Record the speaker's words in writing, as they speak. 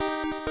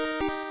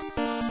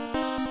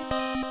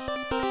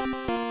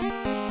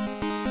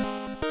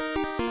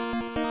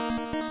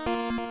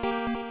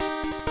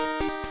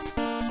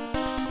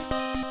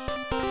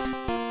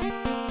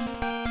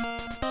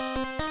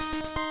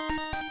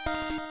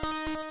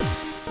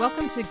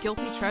Welcome to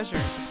Guilty Treasures,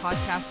 a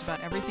podcast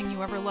about everything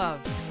you ever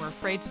loved and were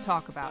afraid to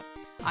talk about.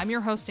 I'm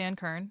your host, Ann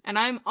Kern. And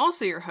I'm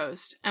also your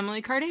host,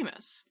 Emily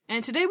Cardamus.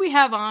 And today we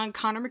have on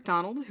Connor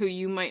McDonald, who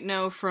you might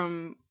know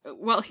from,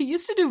 well, he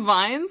used to do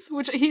Vines,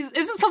 which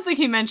isn't something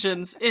he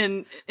mentions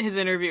in his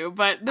interview,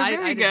 but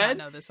they're very good. I did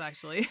not know this,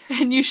 actually.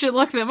 And you should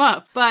look them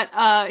up. But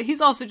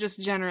he's also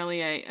just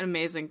generally an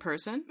amazing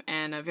person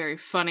and a very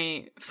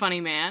funny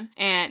man.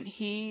 And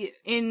he,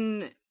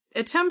 in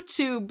attempt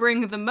to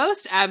bring the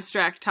most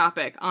abstract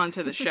topic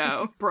onto the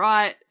show,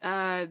 brought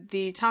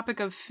the topic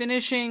of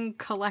finishing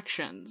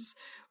collections,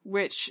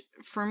 which,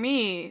 for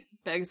me,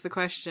 begs the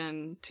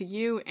question to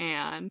you,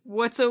 Anne.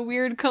 What's a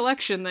weird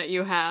collection that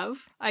you have?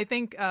 I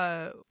think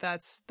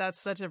that's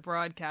such a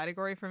broad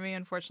category for me,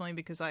 unfortunately,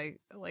 because I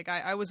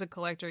was a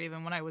collector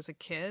even when I was a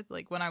kid.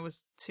 Like, when I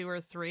was 2 or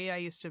 3, I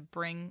used to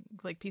bring,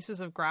 like, pieces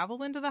of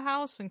gravel into the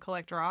house and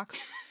collect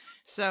rocks.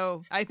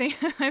 So I think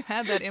I've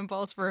had that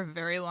impulse for a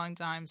very long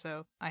time.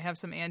 So I have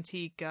some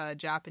antique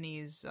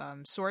Japanese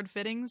sword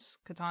fittings,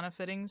 katana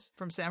fittings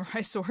from samurai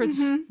swords.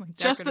 Mm-hmm. Like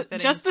just the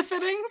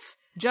fittings?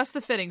 Just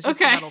the fittings, just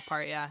the metal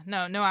part, yeah.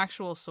 No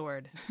actual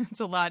sword. It's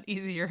a lot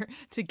easier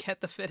to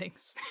get the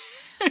fittings.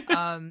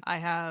 I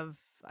have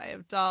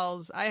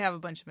dolls. I have a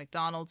bunch of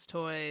McDonald's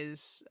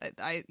toys.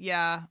 I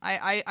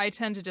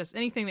tend to just,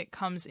 anything that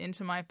comes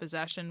into my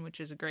possession, which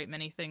is a great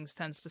many things,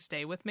 tends to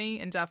stay with me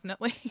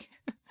indefinitely.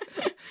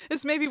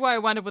 This may be why I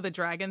wound up with a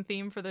dragon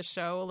theme for the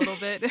show a little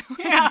bit.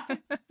 Yeah.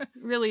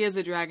 Really is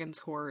a dragon's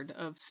hoard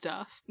of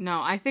stuff.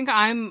 No, I think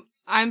I'm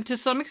to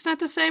some extent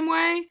the same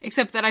way,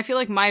 except that I feel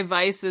like my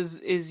vice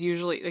is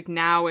usually, like,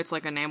 now it's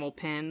like enamel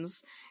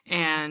pins,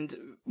 and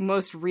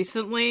most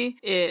recently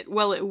it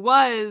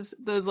was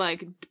those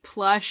like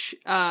plush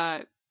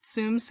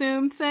Tsum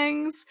Tsum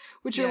things,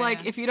 which are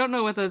like, if you don't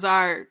know what those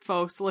are,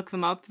 folks, look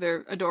them up.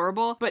 They're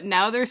adorable. But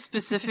now they're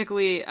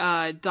specifically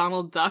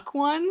Donald Duck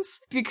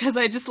ones, because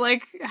I just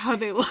like how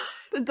they look.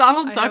 The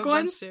Donald Duck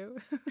ones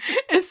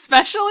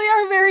especially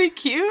are very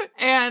cute,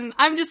 and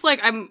I'm just like,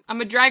 I'm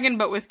a dragon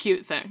but with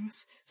cute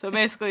things. So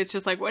basically it's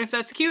just like, what if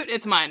that's cute?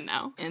 It's mine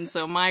now. And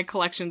so my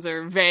collections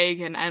are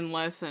vague and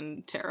endless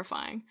and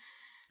terrifying.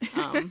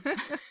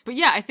 But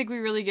yeah, I think we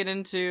really get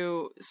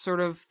into sort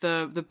of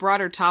the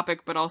broader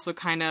topic, but also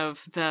kind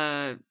of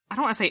I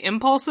don't want to say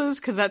impulses,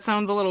 because that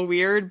sounds a little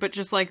weird, but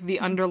just like the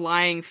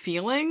underlying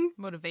feeling.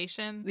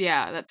 Motivation.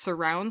 Yeah, that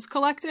surrounds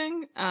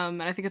collecting.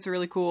 And I think it's a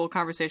really cool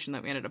conversation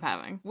that we ended up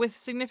having. With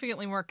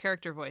significantly more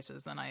character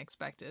voices than I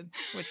expected,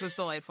 which was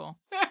delightful.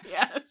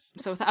 Yes.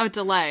 So without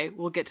delay,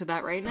 we'll get to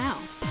that right now.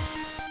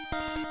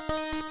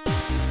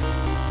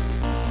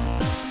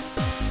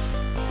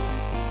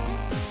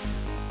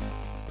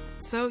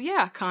 So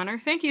yeah, Connor,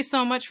 thank you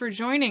so much for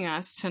joining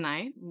us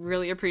tonight.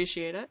 Really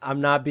appreciate it.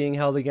 I'm not being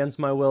held against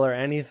my will or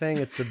anything.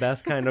 It's the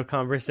best kind of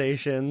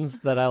conversations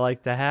that I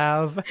like to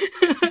have.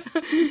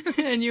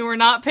 And you were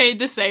not paid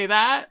to say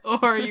that,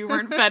 or you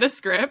weren't fed a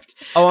script.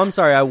 Oh, I'm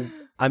sorry.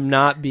 I'm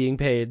not being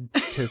paid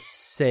to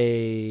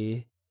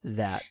say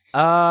that.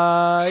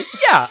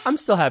 Yeah, I'm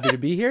still happy to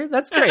be here.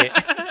 That's great.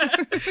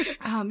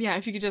 Yeah,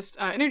 if you could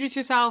just introduce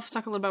yourself,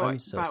 talk a little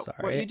bit about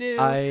what you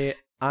do.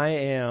 I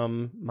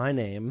am, my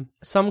name,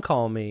 some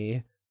call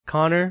me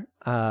Connor.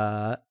 Do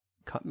I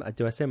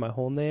say my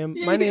whole name?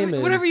 Yeah, my name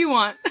is whatever you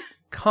want.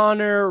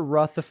 Connor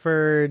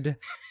Rutherford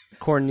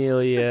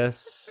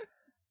Cornelius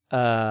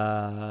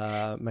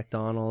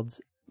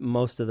McDonald's.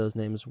 Most of those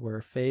names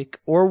were fake,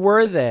 or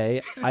were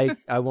they?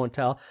 I won't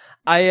tell.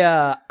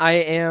 I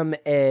am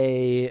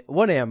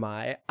what am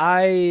I?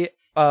 I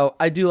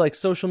do like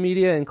social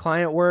media and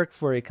client work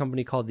for a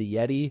company called The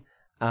Yeti.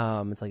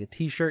 It's like a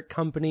t-shirt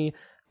company.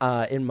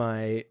 In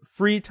my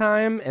free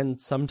time and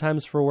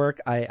sometimes for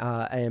work, I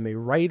am a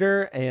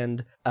writer,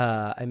 and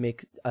I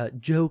make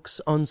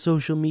jokes on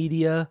social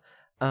media,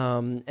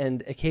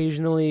 and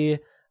occasionally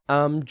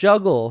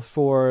juggle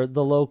for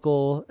the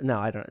local. No,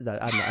 I don't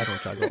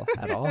juggle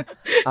at all.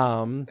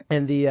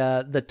 And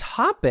the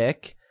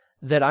topic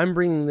that I'm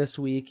bringing this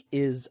week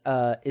is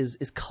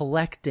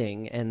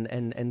collecting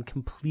and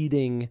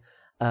completing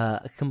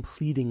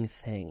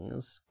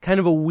things.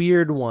 Kind of a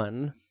weird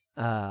one,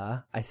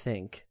 I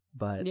think.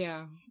 But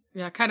yeah,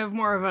 kind of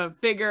more of a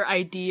bigger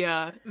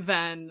idea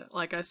than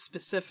like a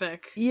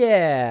specific.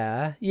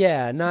 Yeah,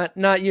 not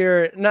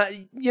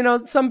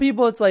some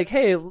people it's like,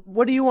 hey,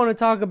 what do you want to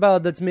talk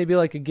about that's maybe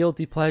like a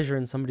guilty pleasure,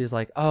 and somebody's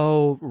like,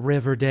 oh,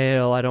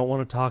 Riverdale, I don't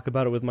want to talk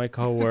about it with my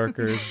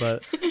coworkers,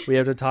 but we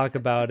have to talk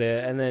about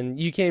it. And then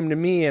you came to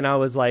me and I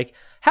was like,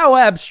 how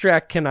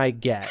abstract can I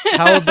get?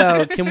 How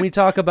about, can we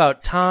talk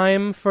about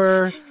time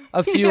for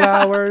a few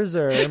hours?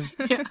 Or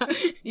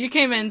you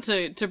came in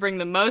to bring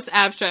the most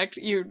abstract,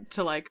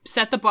 to like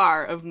set the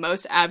bar of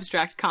most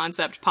abstract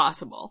concept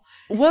possible.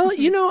 Well,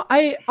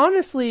 I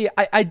honestly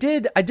I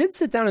did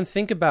sit down and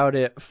think about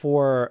it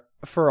for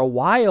a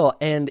while,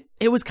 and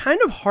it was kind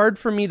of hard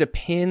for me to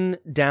pin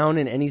down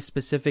in any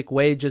specific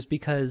way, just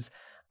because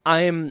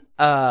I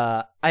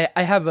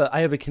have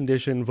a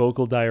condition,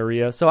 vocal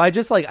diarrhea, so I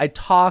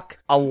talk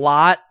a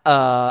lot,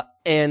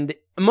 and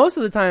most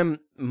of the time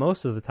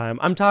most of the time.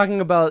 I'm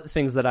talking about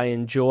things that I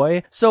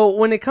enjoy. So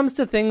when it comes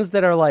to things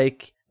that are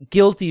like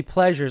guilty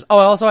pleasures. Oh,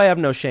 also I have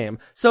no shame.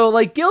 So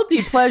like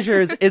guilty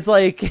pleasures is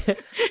like,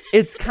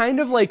 it's kind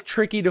of like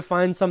tricky to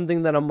find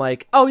something that I'm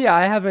like, oh yeah,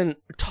 I haven't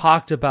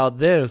talked about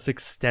this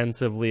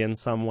extensively in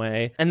some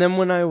way. And then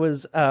when I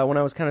was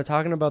kind of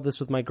talking about this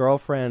with my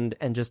girlfriend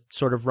and just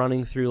sort of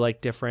running through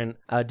like different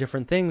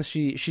things,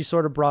 she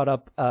sort of brought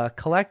up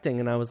collecting,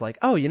 and I was like,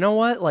 oh, you know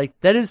what? Like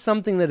that is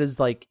something that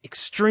is like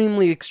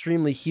extremely,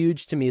 extremely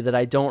huge to me that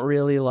I don't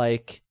really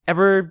like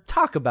ever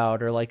talk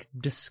about or like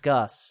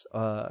discuss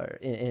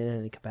in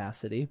any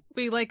capacity.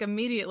 We like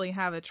immediately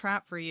have a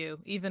trap for you,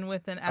 even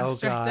with an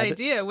abstract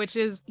idea, which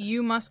is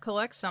you must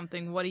collect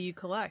something. What do you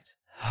collect?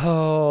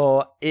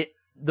 Oh,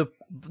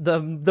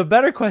 the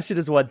better question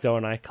is, what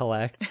don't I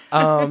collect?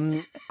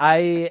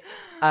 I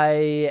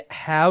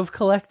have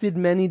collected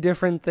many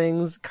different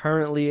things.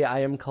 Currently, I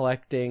am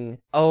collecting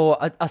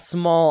a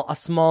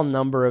small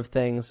number of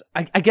things.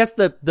 I guess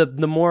the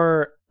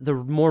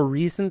more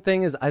recent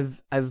thing is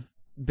I've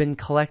been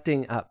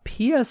collecting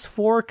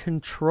PS4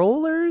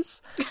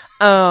 controllers.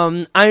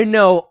 I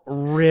know,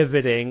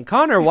 riveting.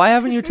 Connor, why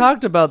haven't you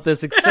talked about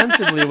this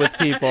extensively with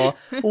people?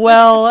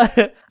 Well,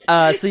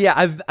 so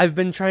yeah, I've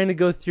been trying to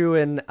go through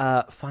and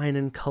find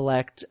and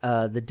collect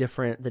the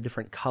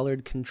different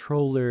colored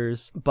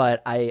controllers,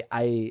 but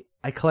I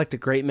collect a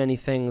great many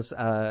things,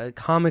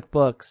 comic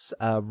books,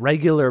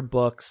 regular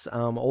books,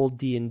 old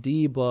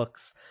D&D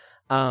books.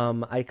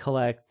 I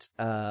collect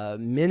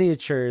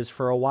miniatures.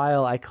 For a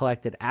while I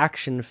collected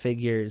action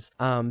figures,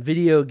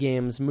 video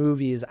games,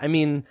 movies. I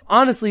mean,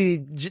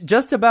 honestly,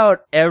 just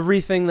about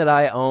everything that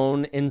I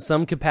own in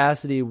some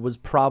capacity was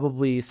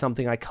probably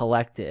something I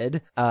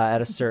collected at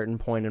a certain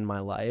point in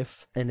my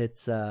life. And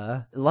it's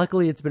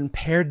luckily it's been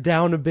pared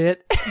down a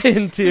bit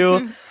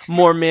into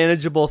more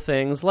manageable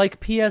things like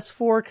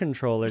PS4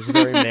 controllers.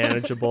 Very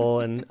manageable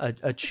and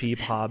a cheap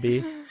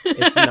hobby.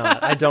 It's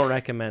not. I don't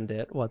recommend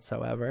it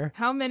whatsoever.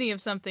 How many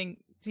of something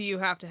do you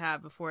have to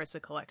have before it's a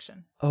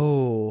collection?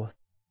 Oh,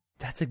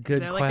 that's a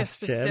good question. Is there like a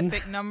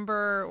specific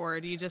number, or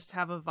do you just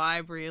have a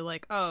vibe where you're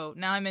like, oh,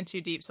 now I'm in too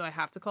deep, so I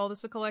have to call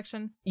this a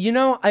collection? You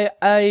know,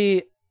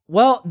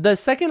 well, the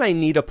second I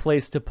need a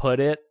place to put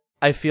it,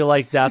 I feel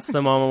like that's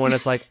the moment when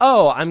it's like,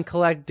 oh, I'm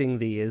collecting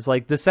these.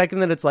 Like the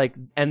second that it's like,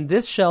 and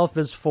this shelf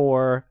is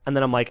for, and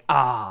then I'm like,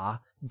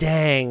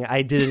 dang,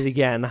 I did it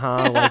again,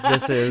 huh? Like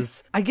this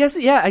is, I guess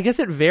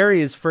it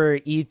varies for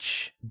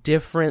each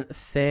different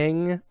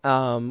thing.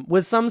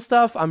 With some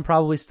stuff, I'm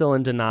probably still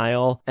in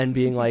denial and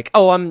being like,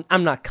 oh,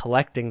 I'm not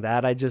collecting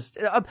that.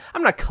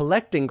 I'm not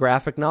collecting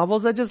graphic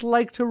novels. I just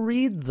like to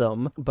read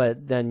them.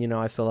 But then, you know,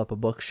 I fill up a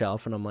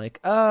bookshelf and I'm like,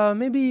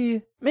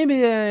 maybe I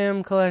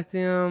am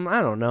collecting them.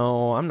 I don't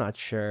know. I'm not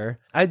sure.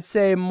 I'd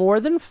say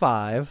more than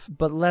 5,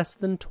 but less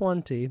than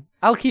 20.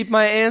 I'll keep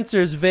my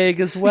answers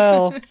vague as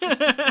well.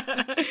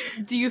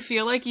 Do you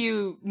feel like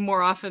you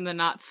more often than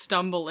not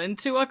stumble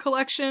into a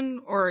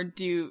collection, or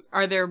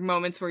are there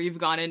moments where you've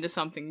gone into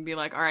something and be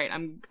like, all right,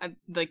 I'm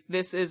like,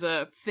 this is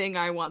a thing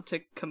I want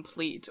to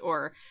complete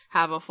or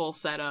have a full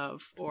set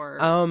of, or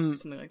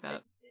something like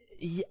that?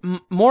 Yeah,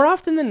 more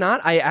often than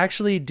not, I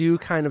actually do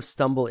kind of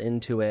stumble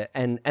into it,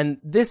 and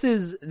this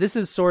is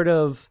sort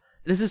of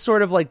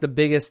like the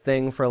biggest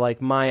thing for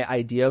like my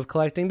idea of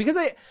collecting, because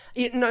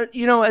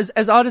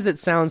as odd as it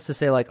sounds to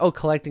say like, oh,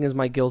 collecting is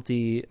my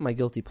guilty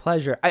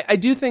pleasure, I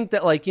do think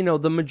that like, you know,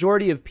 the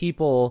majority of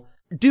people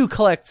do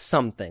collect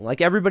something.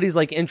 Like everybody's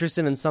like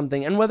interested in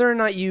something, and whether or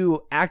not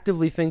you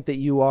actively think that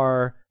you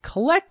are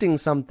collecting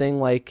something,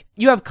 like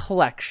you have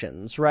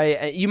collections,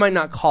 right? You might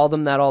not call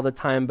them that all the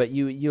time, but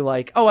you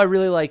like, oh, I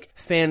really like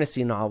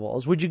fantasy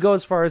novels. Would you go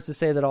as far as to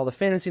say that all the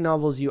fantasy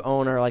novels you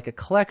own are like a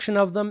collection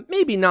of them?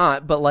 Maybe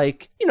not, but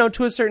like, you know,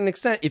 to a certain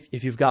extent,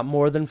 if you've got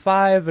more than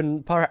 5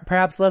 and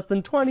perhaps less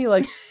than 20,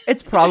 like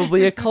it's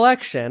probably a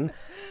collection.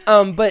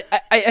 But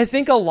I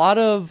think a lot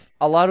of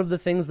the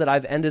things that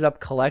I've ended up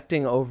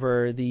collecting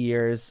over the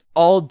years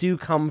all do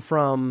come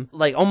from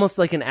like almost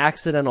like an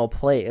accidental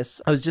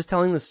place. I was just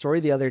telling the story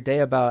the other day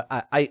about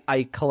I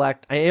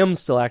am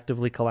still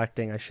actively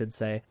collecting, I should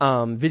say,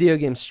 video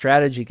game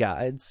strategy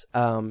guides.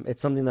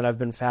 It's something that I've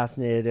been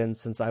fascinated in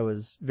since I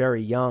was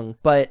very young,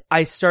 but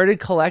I started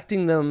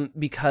collecting them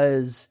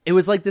because it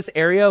was like this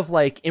area of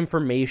like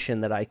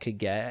information that I could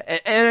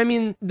get. And I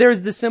mean,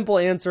 there's the simple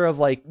answer of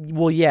like,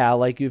 well, yeah,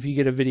 like if you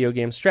get a video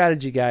game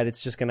strategy guide,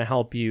 it's just going to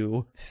help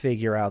you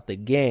figure out the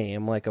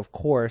game, like, of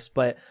course.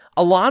 But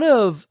a lot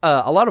of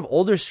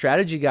older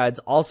strategy guides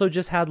also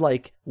just had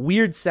like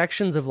weird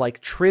sections of like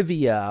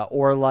trivia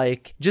or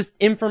like just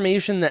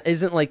information that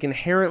isn't like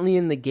inherently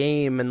in the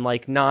game and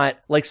like not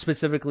like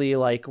specifically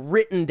like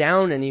written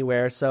down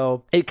anywhere.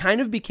 So it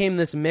kind of became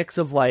this mix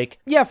of like,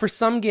 yeah, for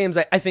some games,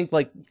 I think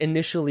like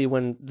initially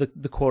when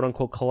the quote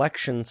unquote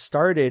collection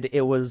started,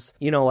 it was,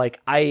 you know, like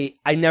I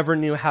never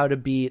knew how to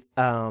beat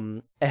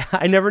Legend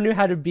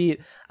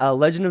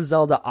of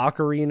Zelda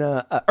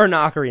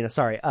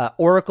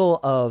Oracle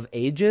of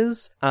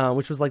Ages,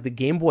 which was like the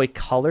Game Boy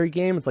Color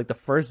game. It's like the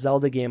first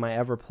Zelda game game I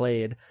ever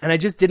played. And I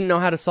just didn't know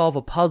how to solve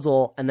a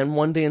puzzle. And then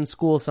one day in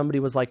school, somebody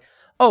was like,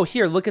 oh,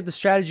 here, look at the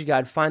strategy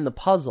guide, find the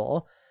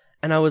puzzle.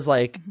 And I was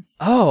like,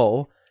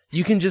 oh,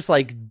 you can just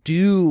like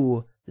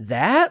do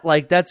that?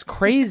 Like, that's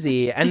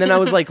crazy. And then I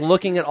was like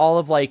looking at all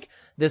of like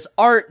this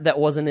art that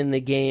wasn't in the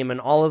game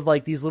and all of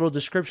like these little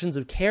descriptions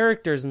of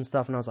characters and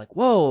stuff. And I was like,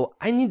 whoa,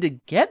 I need to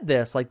get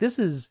this. Like, this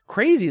is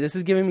crazy. This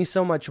is giving me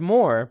so much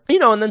more, you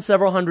know. And then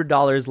several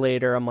 $100s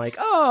later, I'm like,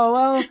 oh,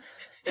 well,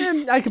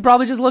 I could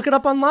probably just look it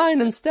up online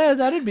instead.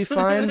 That'd be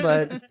fine.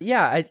 But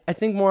yeah, I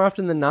think more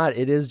often than not,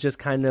 it is just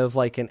kind of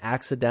like an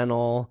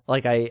accidental,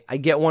 like I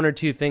get one or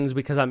two things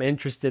because I'm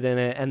interested in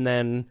it. And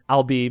then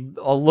I'll be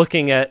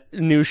looking at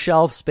new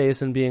shelf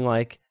space and being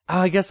like, oh,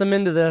 I guess I'm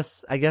into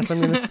this. I guess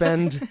I'm going to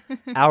spend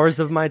hours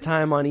of my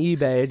time on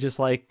eBay just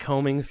like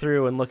combing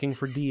through and looking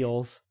for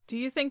deals. Do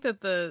you think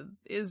that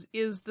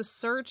is the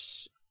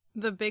search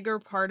the bigger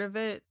part of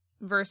it?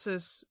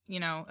 Versus, you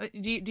know,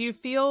 do you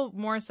feel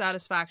more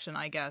satisfaction,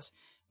 I guess,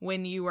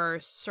 when you are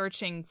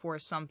searching for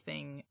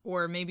something,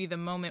 or maybe the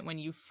moment when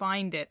you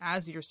find it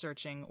as you're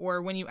searching,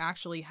 or when you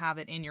actually have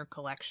it in your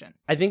collection?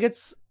 I think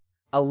it's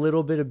a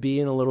little bit of B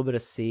and a little bit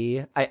of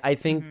C. I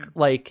think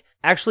like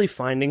actually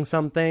finding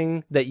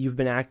something that you've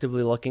been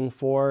actively looking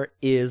for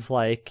is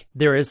like,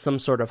 there is some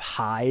sort of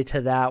high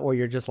to that where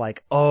you're just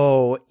like,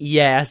 oh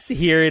yes,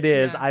 here it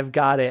is. Yeah. I've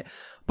got it.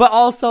 But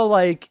also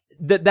like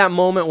that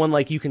moment when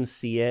like you can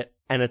see it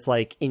and it's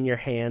like in your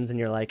hands and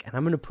you're like, and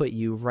I'm going to put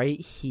you right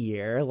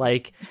here.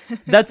 Like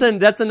that's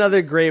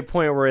another great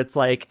point where it's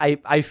like,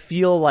 I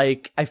feel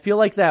like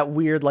that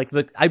weird, like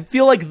I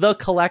feel like the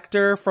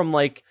collector from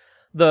like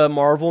the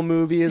Marvel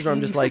movies where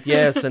I'm just like,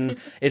 yes, and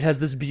it has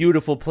this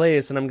beautiful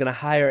place and I'm going to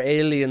hire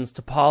aliens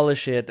to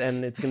polish it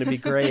and it's going to be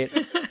great.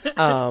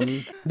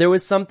 There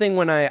was something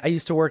when I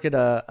used to work at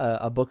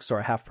a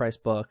bookstore, Half Price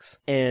Books,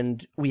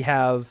 and we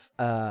had,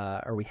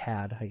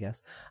 I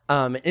guess,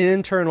 an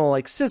internal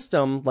like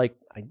system, like,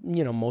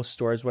 you know, most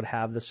stores would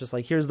have this, just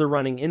like, here's the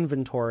running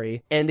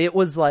inventory. And it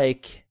was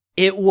like,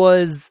 it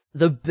was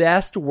the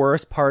best,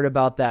 worst part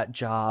about that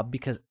job,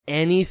 because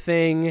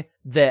anything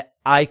that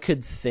I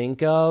could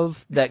think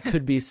of that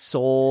could be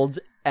sold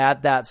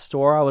at that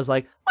store, I was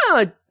like,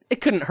 well,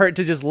 it couldn't hurt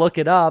to just look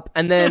it up.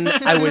 And then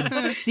I would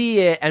see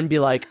it and be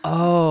like,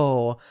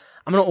 oh,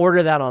 I'm going to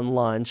order that on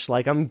lunch.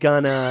 Like, I'm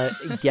gonna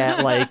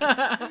get like,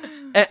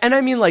 and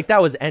I mean, like,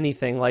 that was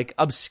anything, like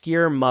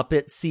obscure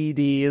Muppet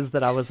CDs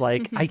that I was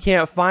like, I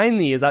can't find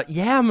these.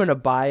 Yeah, I'm going to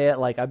buy it.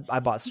 Like, I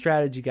bought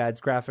strategy guides,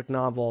 graphic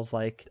novels,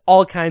 like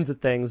all kinds of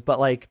things. But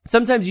like,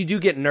 sometimes you do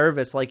get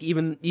nervous, like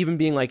even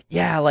being like,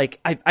 yeah, like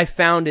I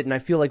found it and I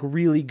feel like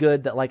really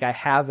good that like I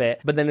have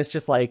it. But then it's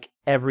just like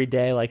every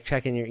day, like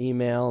checking your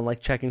email and like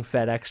checking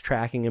FedEx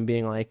tracking and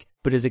being like,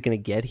 but is it going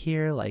to get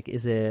here? Like,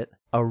 is it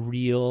a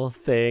real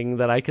thing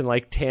that I can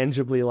like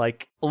tangibly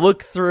like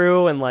look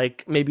through and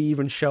like maybe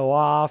even show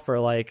off, or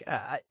like,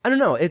 I don't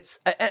know.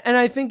 And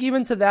I think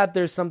even to that,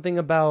 there's something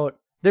about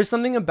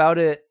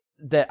it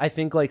that I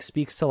think like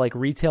speaks to like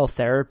retail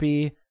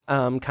therapy,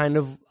 kind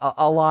of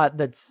a lot.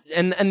 That's,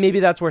 and maybe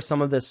that's where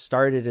some of this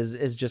started,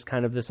 is just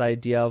kind of this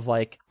idea of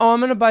like, oh, I'm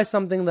going to buy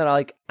something that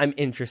like I'm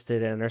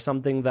interested in, or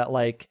something that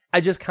like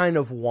I just kind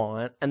of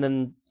want. And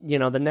then, you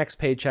know, the next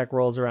paycheck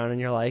rolls around and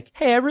you're like,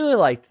 hey, I really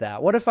liked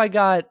that. What if I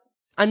got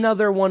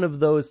another one of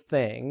those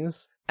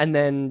things? And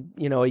then,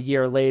 you know, a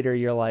year later,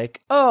 you're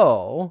like,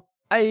 oh,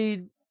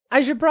 I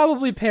should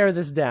probably pare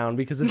this down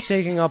because it's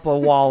taking up a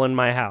wall in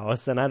my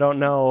house. And I don't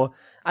know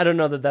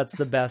that that's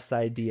the best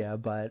idea,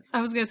 but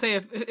I was going to say,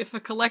 if a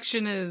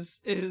collection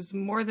is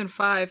more than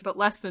 5, but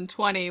less than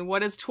 20, what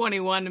does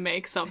 21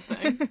 make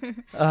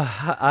something?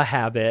 A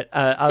habit,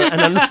 an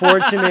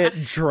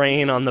unfortunate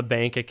drain on the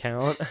bank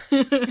account.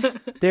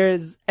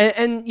 There's,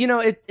 and you know,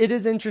 it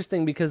is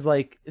interesting because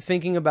like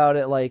thinking about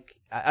it, like,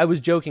 I was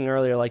joking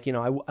earlier, like, you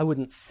know, I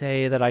wouldn't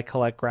say that I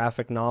collect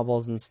graphic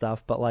novels and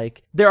stuff, but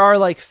like there are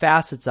like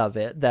facets of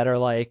it that are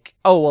like,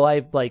 oh, well,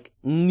 I like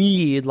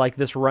need like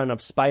this run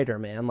of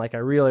Spider-Man. Like I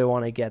really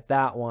want to get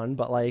that one.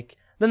 But like,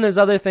 then there's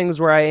other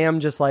things where I am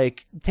just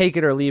like, take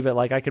it or leave it.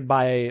 Like I could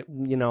buy,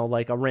 you know,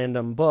 like a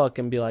random book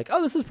and be like,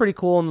 oh, this is pretty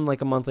cool. And then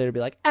like a month later be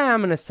like, I'm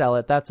going to sell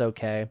it. That's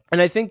okay.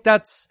 And I think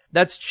that's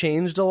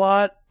changed a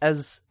lot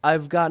as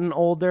I've gotten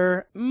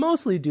older,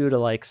 mostly due to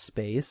like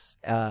space,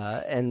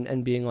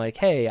 and being like,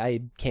 hey,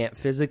 I can't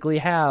physically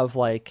have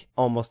like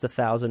almost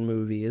 1,000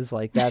 movies.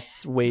 Like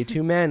that's way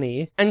too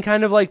many. And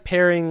kind of like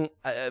paring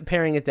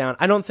it down.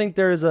 I don't think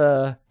there's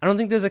a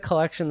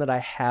collection that I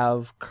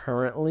have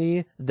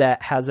currently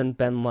that hasn't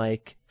been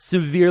like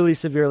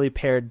severely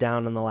pared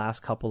down in the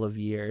last couple of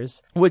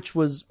years, which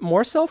was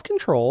more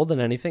self-control than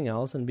anything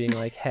else, and being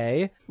like,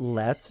 hey,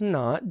 let's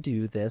not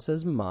do this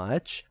as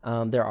much.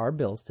 There are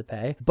bills to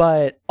pay,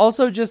 but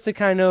also just to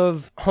kind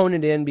of hone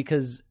it in,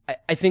 because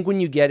I think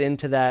when you get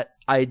into that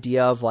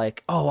idea of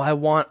like, oh, I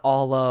want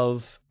all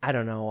of, I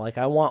don't know, like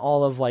I want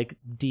all of like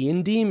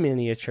D&D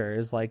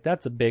miniatures, like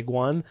that's a big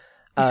one.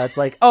 It's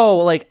like, oh,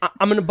 like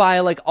I'm gonna buy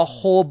like a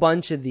whole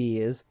bunch of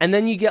these, and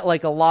then you get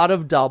like a lot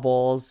of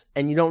doubles,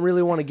 and you don't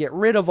really want to get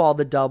rid of all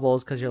the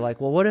doubles because you're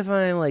like, well, what if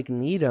I like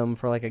need them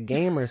for like a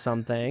game or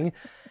something?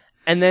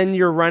 And then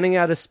you're running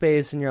out of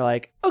space, and you're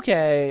like,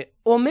 okay,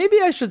 well, maybe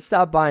I should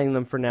stop buying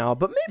them for now,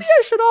 but maybe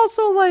I should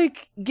also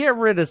like get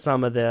rid of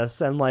some of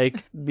this and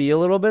like be a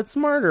little bit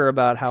smarter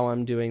about how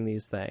I'm doing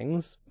these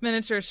things.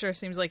 Miniature sure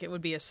seems like it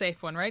would be a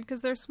safe one, right?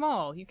 Because they're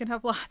small. You can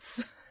have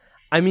lots.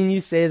 I mean, you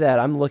say that.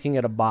 I'm looking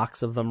at a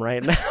box of them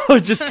right now,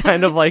 just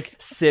kind of like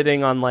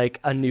sitting on like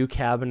a new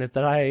cabinet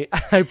that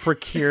I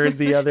procured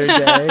the other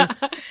day.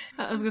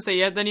 I was gonna say,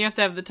 yeah. Then you have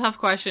to have the tough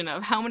question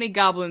of how many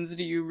goblins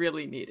do you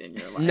really need in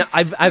your life? No,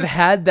 I've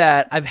had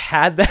that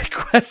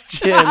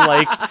question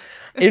like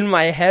in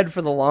my head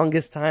for the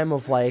longest time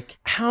of like,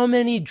 how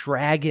many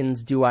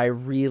dragons do I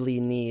really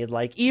need?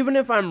 Like, even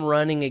if I'm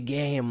running a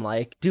game,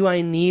 like, do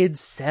I need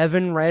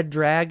 7 red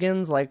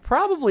dragons? Like,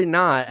 probably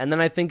not. And then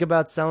I think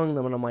about selling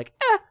them and I'm like,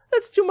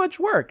 that's too much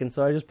work. And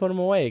so I just put them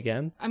away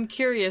again. I'm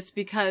curious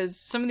because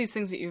some of these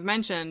things that you've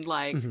mentioned,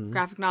 like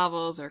graphic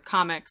novels or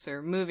comics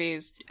or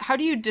movies, how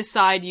do you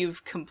decide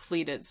you've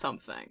completed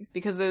something?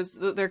 Because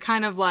they're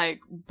kind of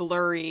like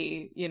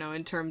blurry, you know,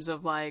 in terms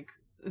of like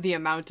the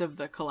amount of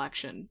the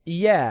collection.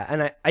 Yeah,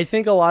 and I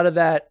think a lot of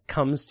that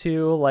comes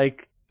to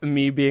like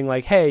me being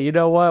like, hey, you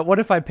know what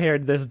if I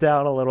pared this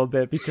down a little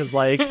bit, because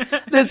like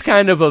there's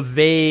kind of a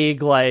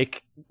vague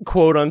like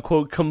quote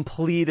unquote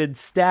completed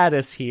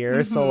status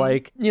here. So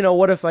like, you know,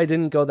 what if I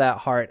didn't go that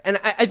hard? And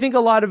I think a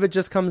lot of it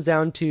just comes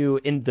down to,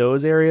 in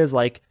those areas,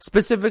 like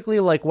specifically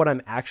like what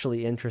I'm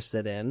actually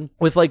interested in.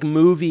 With like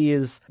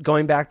movies,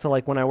 going back to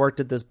like when I worked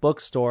at this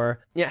bookstore,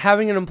 yeah,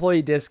 having an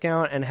employee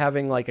discount and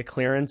having like a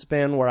clearance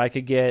bin where I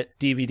could get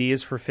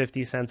DVDs for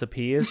 50 cents a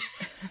piece,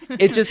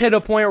 it just hit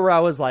a point where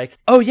I was like,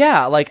 oh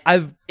yeah, like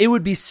it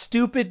would be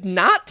stupid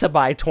not to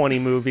buy 20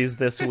 movies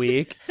this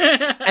week.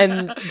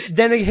 And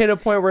then it hit a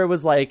point where it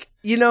was like,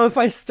 you know, if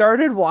I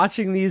started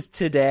watching these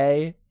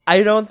today,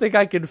 I don't think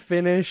I could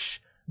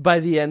finish by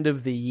the end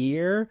of the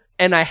year.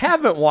 And I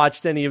haven't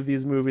watched any of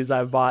these movies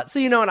I've bought. So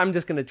you know what? I'm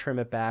just going to trim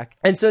it back.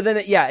 And so then,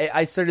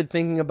 I started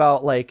thinking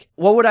about like,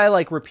 what would I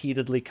like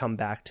repeatedly come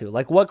back to?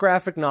 Like, what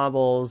graphic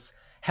novels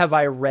have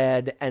I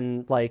read?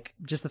 And like,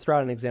 just to throw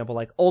out an example,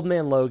 like Old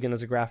Man Logan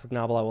is a graphic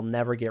novel I will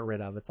never get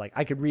rid of. It's like,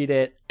 I could read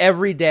it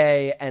every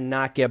day and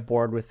not get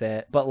bored with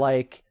it. But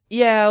like,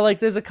 yeah, like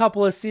there's a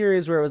couple of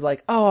series where it was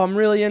like, oh, I'm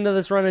really into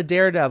this run of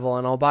Daredevil,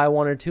 and I'll buy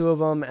 1 or 2 of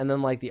them, and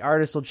then like the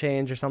artist will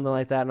change or something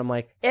like that, and I'm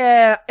like,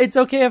 yeah, it's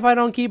okay if I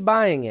don't keep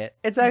buying it.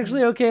 It's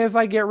actually okay if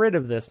I get rid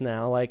of this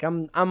now. Like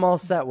I'm all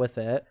set with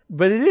it.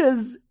 But it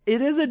is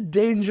a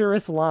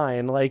dangerous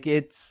line. Like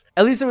at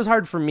least it was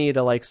hard for me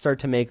to like start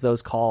to make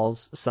those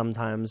calls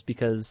sometimes,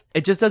 because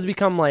it just does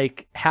become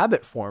like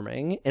habit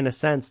forming in a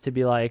sense to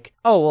be like,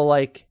 oh, well,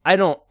 like I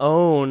don't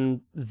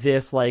own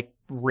this like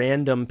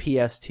random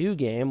PS2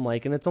 game,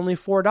 like, and it's only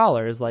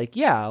 $4. Like,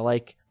 yeah,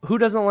 like who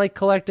doesn't like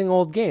collecting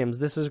old games?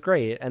 This is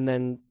great. And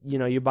then, you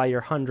know, you buy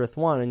your 100th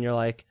one and you're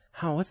like,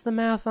 oh, what's the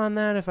math on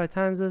that if I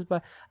times this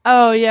by,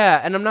 oh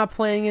yeah, and I'm not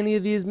playing any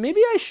of these.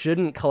 Maybe I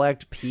shouldn't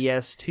collect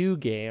PS2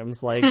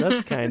 games. Like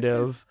that's kind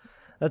of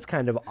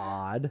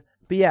odd.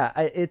 But yeah,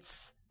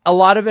 it's a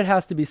lot of it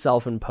has to be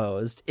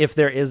self-imposed. If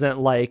there isn't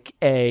like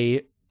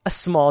a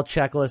small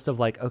checklist of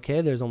like, okay,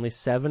 there's only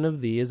 7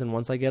 of these, and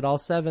once I get all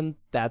 7,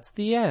 that's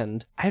the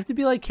end. I have to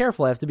be like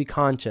careful. I have to be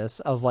conscious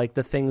of like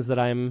the things that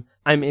I'm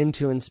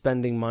into and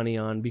spending money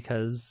on,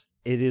 because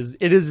it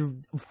is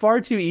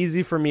far too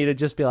easy for me to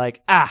just be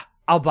like,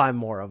 I'll buy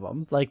more of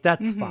them. Like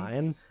that's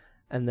fine.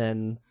 And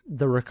then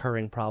the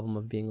recurring problem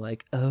of being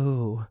like,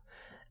 oh,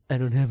 I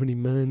don't have any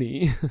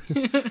money.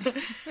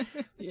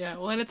 Yeah,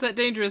 well, and it's that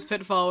dangerous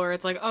pitfall where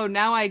it's like, oh,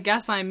 now I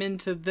guess I'm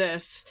into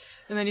this.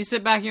 And then you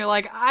sit back and you're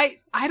like, I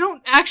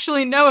don't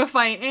actually know if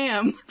I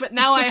am, but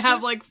now I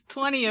have like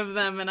 20 of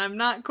them and I'm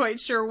not quite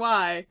sure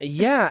why.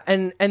 Yeah,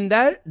 and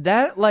that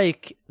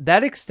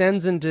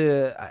extends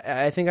into,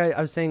 I think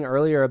I was saying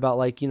earlier about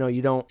like, you know,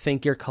 you don't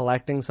think you're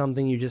collecting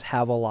something, you just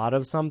have a lot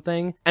of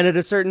something. And at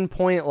a certain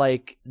point,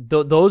 like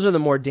those are the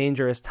more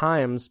dangerous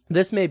times.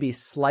 This may be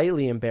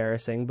slightly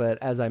embarrassing, but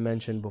as I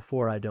mentioned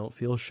before, I don't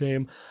feel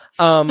shame.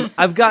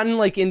 I've gotten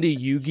like into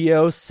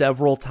Yu-Gi-Oh!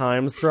 Several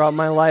times throughout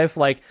my life,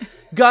 like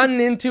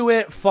gotten into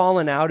it,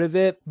 fallen out of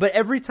it. But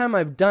every time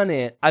I've done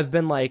it, I've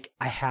been like,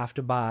 I have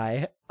to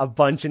buy a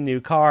bunch of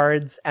new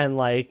cards and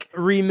like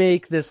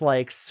remake this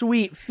like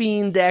sweet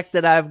fiend deck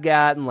that I've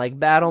got and like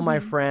battle my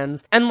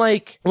friends. And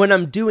like when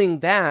I'm doing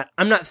that,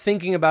 I'm not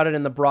thinking about it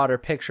in the broader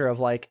picture of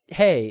like,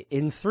 hey,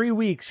 in 3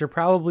 weeks, you're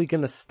probably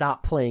going to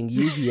stop playing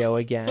Yu-Gi-Oh!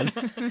 Again.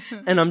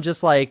 And I'm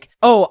just like,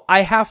 oh,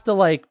 I have to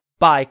like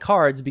buy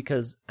cards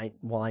because I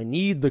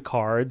need the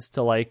cards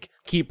to like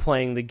keep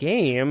playing the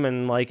game,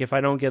 and like if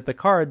I don't get the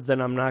cards, then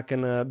I'm not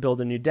gonna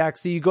build a new deck.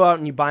 So you go out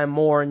and you buy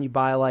more, and you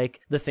buy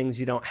like the things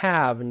you don't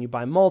have, and you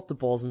buy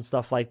multiples and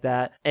stuff like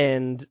that.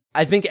 And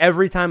I think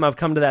every time I've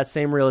come to that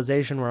same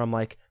realization where I'm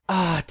like,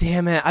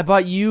 damn it, I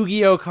bought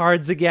Yu-Gi-Oh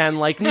cards again.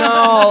 Like,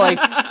 no, like,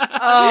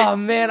 oh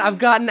man, I've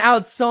gotten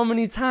out so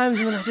many times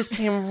and then I just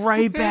came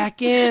right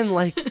back in.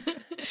 Like,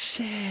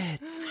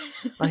 shit.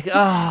 Like,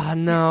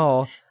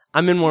 no.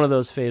 I'm in one of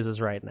those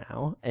phases right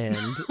now, and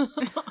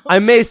I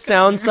may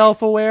sound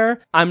self-aware.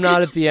 I'm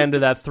not at the end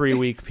of that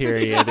 3-week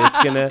period.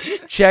 It's gonna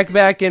check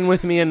back in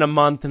with me in a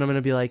month, and I'm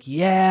gonna be like,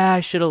 yeah,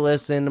 I should have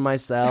listened to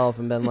myself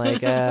and been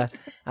like, I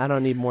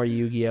don't need more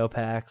Yu-Gi-Oh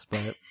packs,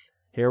 but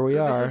here we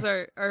are. This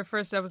is our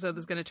first episode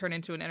that's gonna turn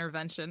into an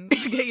intervention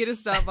to get you to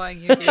stop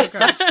buying Yu-Gi-Oh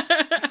cards.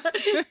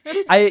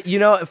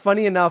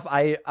 Funny enough,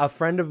 a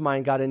friend of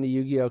mine got into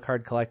Yu-Gi-Oh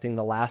card collecting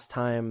the last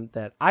time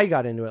that I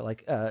got into it,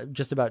 like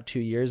just about 2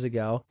 years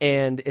ago.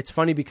 And it's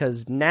funny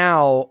because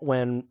now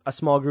when a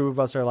small group of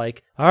us are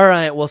like, all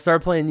right, we'll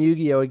start playing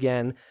Yu-Gi-Oh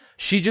again,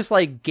 she just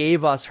like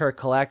gave us her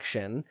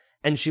collection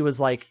and she was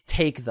like,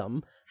 take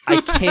them. I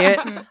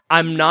can't,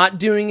 I'm not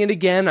doing it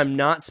again. I'm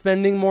not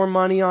spending more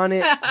money on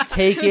it.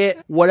 Take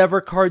it. Whatever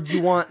cards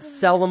you want,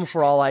 sell them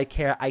for all I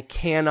care. I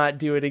cannot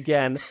do it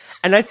again.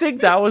 And I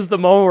think that was the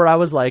moment where I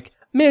was like,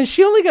 man,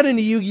 she only got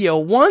into Yu-Gi-Oh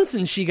once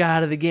and she got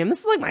out of the game. This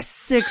is like my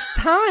 6th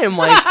time.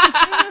 Like,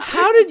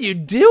 how did you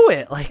do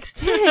it? Like,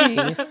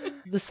 dang.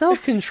 The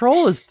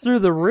self-control is through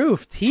the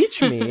roof.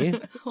 Teach me.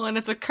 Well, and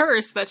it's a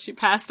curse that she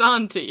passed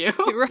on to you.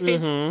 Right.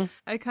 Mm-hmm.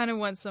 I kind of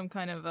want some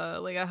kind of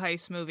like a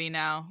heist movie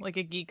now, like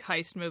a geek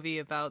heist movie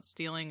about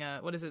stealing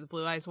the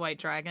Blue Eyes White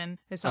Dragon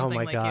or something.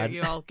 Oh my God.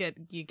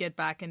 You get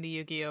back into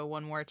Yu-Gi-Oh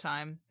one more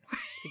time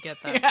to get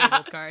that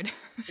fabled card.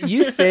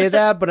 You say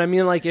that, but I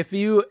mean, like, if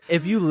you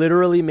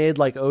literally made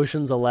like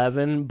Ocean's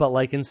 11, but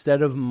like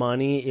instead of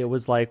money, it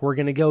was like, we're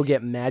gonna go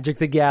get Magic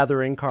the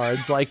Gathering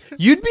cards, like,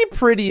 you'd be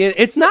pretty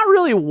it's not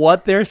really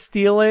what they're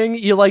stealing.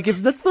 You like,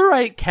 if that's the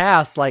right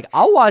cast, like,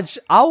 I'll watch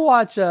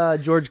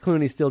George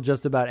Clooney steal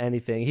just about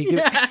anything. He could,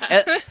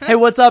 hey,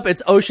 what's up?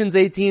 It's Ocean's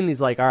 18. He's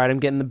like, all right, I'm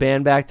getting the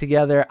band back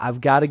together. I've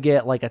got to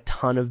get like a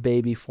ton of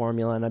baby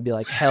formula, and I'd be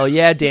like, hell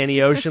yeah,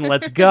 Danny Ocean,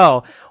 let's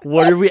go.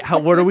 What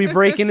are we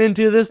breaking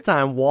into this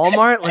time?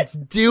 Walmart? Let's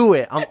do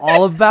it. I'm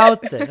all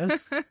about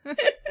this.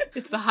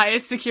 It's the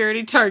highest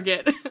security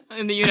target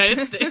in the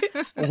United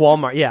States.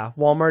 Walmart, yeah.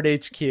 Walmart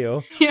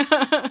HQ.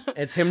 Yeah.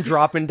 It's him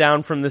dropping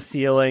down from the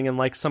ceiling, and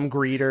like some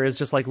greeter is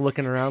just like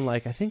looking around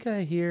like, I think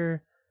I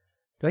hear...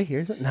 Do I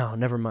hear something? No,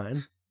 never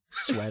mind.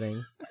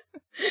 Sweating.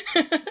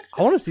 I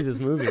want to see this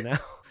movie now.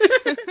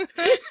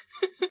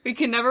 We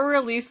can never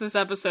release this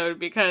episode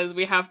because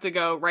we have to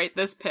go write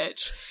this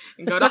pitch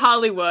and go to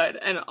Hollywood,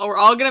 and we're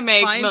all going to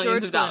make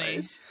millions of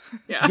dollars.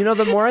 Yeah. You know,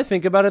 the more I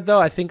think about it,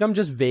 though, I think I'm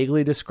just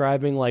vaguely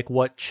describing like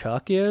what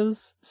Chuck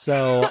is.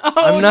 So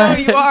I'm not.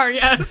 No, you are.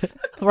 Yes.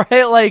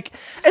 Right? Like,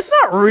 it's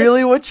not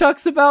really what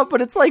Chuck's about,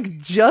 but it's like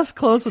just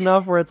close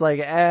enough where it's like,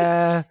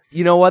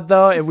 You know what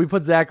though? If we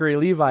put Zachary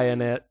Levi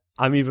in it,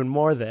 I'm even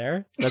more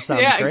there. That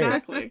sounds yeah, great.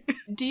 Exactly.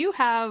 Do you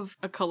have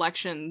a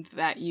collection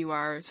that you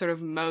are sort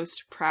of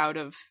most proud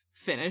of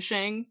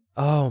finishing?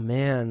 Oh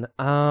man.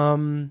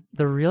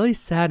 The really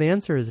sad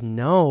answer is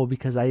no,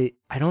 because I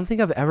don't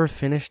think I've ever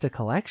finished a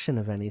collection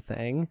of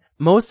anything.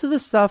 Most of the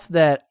stuff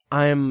that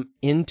I'm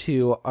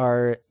into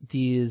are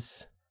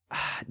these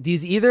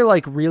either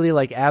like really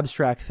like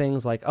abstract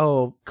things like,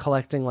 oh,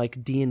 collecting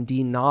like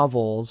D&D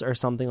novels or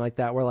something like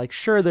that, where like,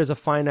 sure, there's a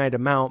finite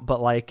amount,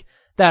 but like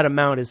that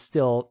amount is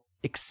still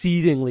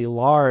exceedingly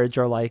large.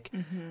 Or like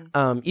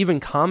even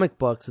comic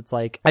books, it's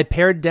like I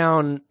pared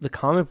down the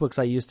comic books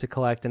I used to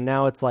collect, and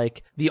now it's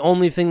like the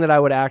only thing that I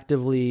would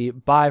actively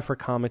buy for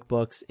comic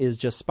books is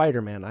just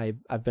Spider-Man.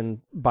 I've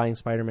been buying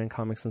Spider-Man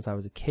comics since I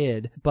was a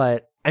kid,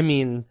 but I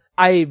mean,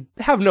 I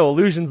have no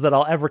illusions that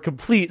I'll ever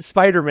complete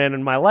Spider-Man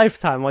in my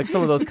lifetime. Like,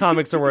 some of those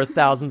comics are worth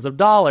thousands of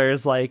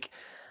dollars. Like,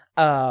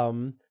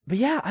 but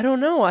yeah, I don't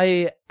know.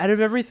 Out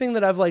of everything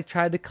that I've like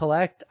tried to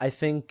collect, I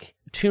think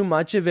too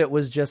much of it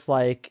was just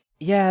like,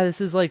 yeah, this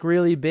is like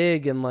really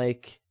big, and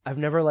like I've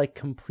never like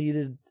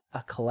completed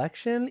a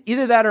collection.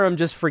 Either that or I'm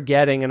just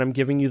forgetting and I'm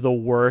giving you the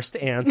worst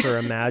answer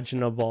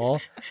imaginable.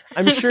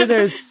 I'm sure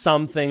there's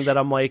something that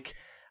I'm like,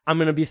 I'm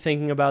going to be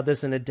thinking about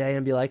this in a day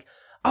and be like,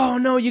 oh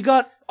no, you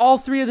got all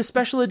 3 of the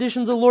special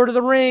editions of Lord of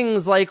the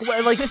Rings, like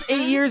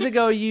 8 years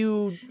ago,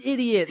 you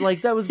idiot.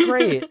 Like, that was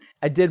great.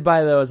 I did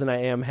buy those and I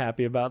am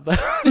happy about those,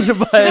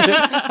 but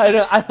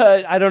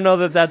I don't know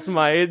that that's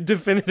my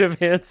definitive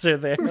answer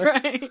there.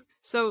 Right.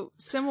 So,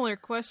 similar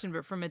question,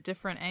 but from a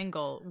different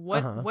angle.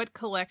 What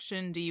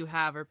collection do you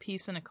have, or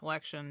piece in a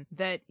collection,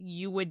 that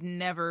you would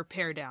never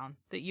pare down,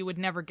 that you would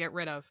never get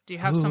rid of? Do you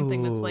have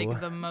something that's like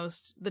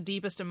the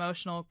deepest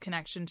emotional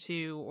connection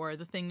to, or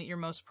the thing that you're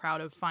most proud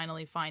of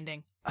finally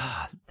finding?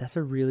 That's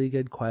a really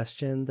good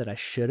question that I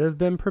should have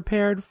been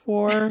prepared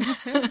for.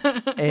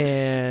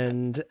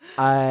 And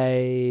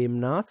I'm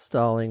not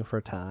stalling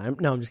for time.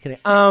 No, I'm just kidding.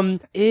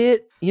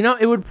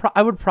 I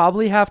would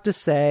probably have to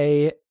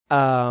say,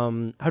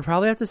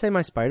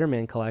 my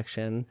Spider-Man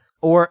collection,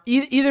 or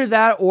either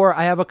that, or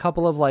I have a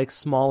couple of like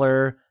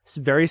smaller,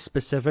 very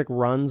specific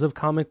runs of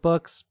comic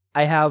books.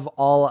 I have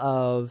all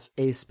of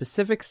a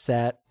specific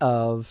set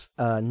of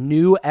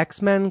new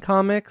X-Men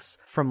comics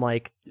from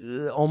like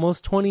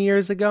almost 20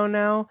 years ago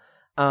now,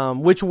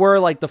 which were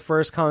like the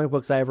first comic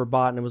books I ever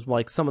bought, and it was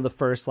like some of the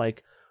first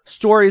like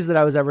stories that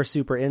I was ever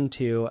super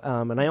into.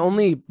 And I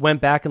only went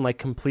back and like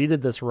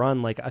completed this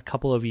run like a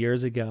couple of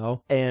years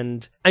ago.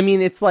 And I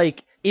mean, it's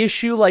like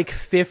issue like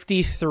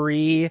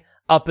 53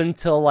 up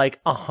until like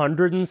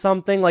 100 and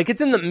something. Like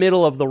it's in the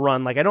middle of the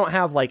run. Like I don't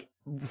have like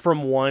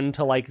from 1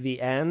 to like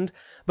the end,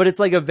 but it's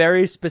like a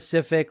very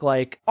specific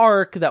like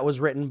arc that was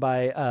written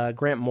by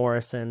Grant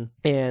Morrison,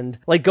 and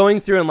like going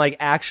through and like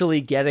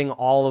actually getting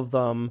all of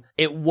them,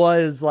 it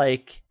was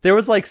like there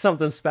was like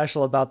something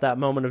special about that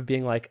moment of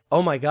being like,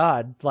 oh my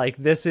god, like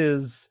this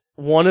is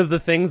one of the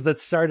things that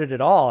started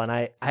it all, and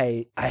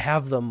I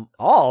have them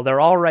all. They're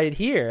all right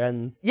here.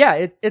 And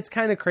yeah, it's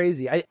kind of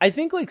crazy. I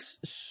think like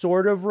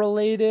sort of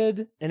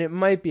related, and it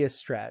might be a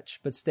stretch,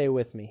 but stay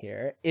with me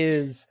here,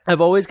 is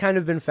I've always kind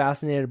of been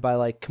fascinated by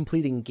like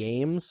completing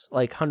games,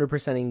 like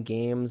 100%ing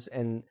games.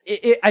 And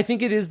I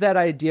think it is that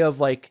idea of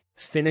like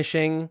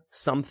finishing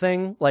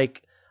something,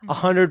 like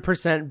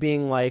 100%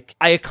 being like,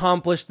 I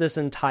accomplished this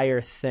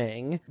entire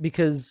thing.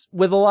 Because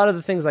with a lot of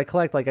the things I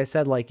collect, like I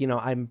said, like, you know,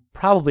 I'm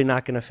probably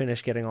not going to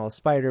finish getting all of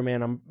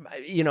Spider-Man.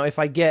 If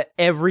I get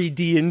every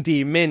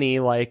D&D mini,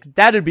 like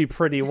that'd be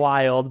pretty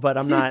wild, but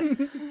I'm not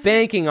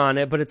banking on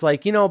it. But it's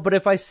like, you know, but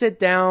if I sit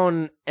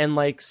down and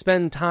like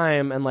spend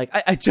time and like,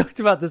 I joked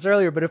about this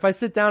earlier, but if I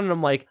sit down and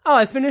I'm like, oh,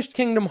 I finished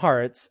Kingdom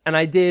Hearts and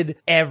I did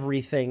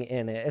everything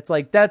in it, it's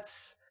like,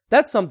 that's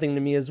something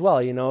to me as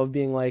well, you know, of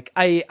being like,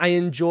 I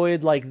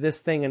enjoyed like this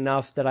thing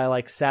enough that I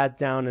like sat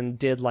down and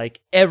did like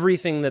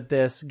everything that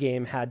this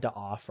game had to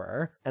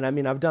offer. And I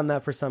mean, I've done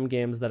that for some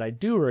games that I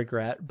do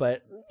regret,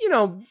 but you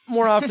know,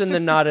 more often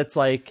than not, it's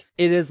like,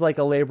 it is like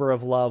a labor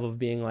of love of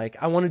being like,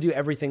 I want to do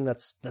everything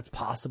that's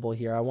possible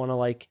here. I want to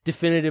like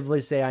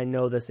definitively say I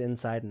know this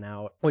inside and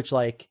out, which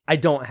like I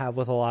don't have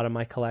with a lot of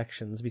my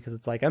collections, because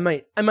it's like, I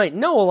might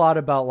know a lot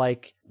about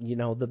like, you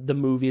know, the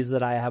movies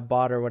that I have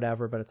bought or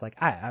whatever, but it's like,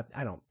 I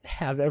don't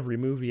have every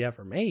movie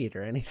ever made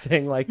or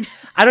anything. Like,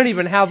 I don't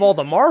even have all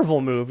the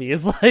Marvel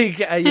movies. Like,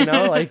 you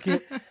know, like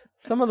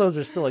some of those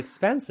are still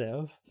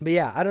expensive. But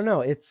yeah, I don't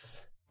know.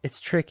 It's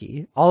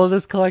tricky. All of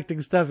this collecting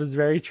stuff is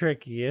very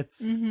tricky.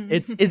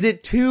 Is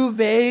it too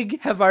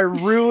vague? Have I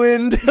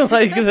ruined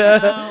like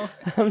No.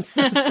 I'm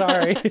so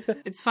sorry.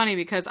 It's funny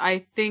because I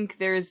think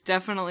there's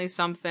definitely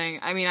something,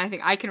 I mean, I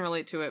think I can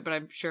relate to it, but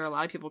I'm sure a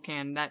lot of people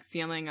can, that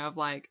feeling of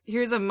like,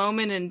 here's a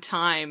moment in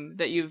time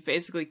that you've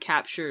basically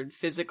captured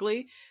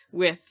physically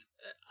with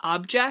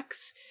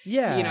objects.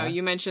 Yeah. You know,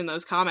 you mentioned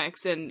those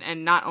comics, and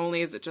not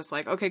only is it just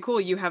like, okay,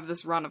 cool, you have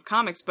this run of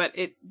comics, but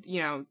it,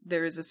 you know,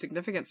 there is a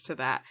significance to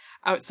that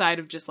outside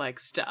of just like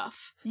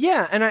stuff.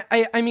 Yeah, and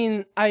I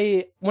mean,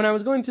 when I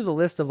was going through the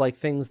list of like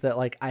things that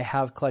like I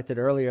have collected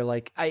earlier,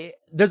 like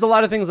there's a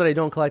lot of things that I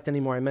don't collect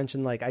anymore. I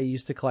mentioned like I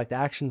used to collect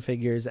action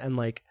figures, and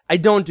like I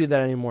don't do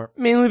that anymore,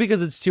 mainly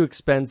because it's too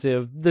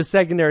expensive. The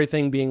secondary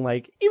thing being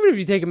like, even if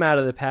you take them out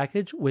of the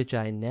package, which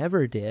I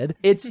never did,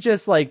 it's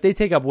just like they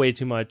take up way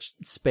too much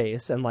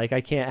space, and like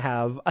I can't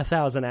have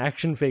 1,000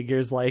 action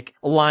figures like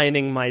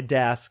lining my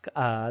desk.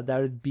 That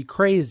would be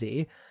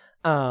crazy.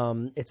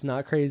 It's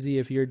not crazy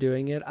if you're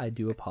doing it. I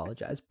do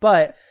apologize,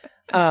 but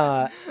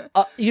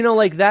you know,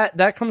 like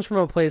that comes from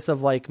a place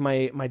of like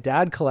my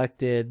dad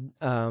collected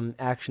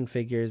action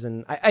figures,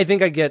 and I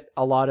think I get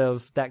a lot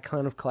of that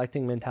kind of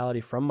collecting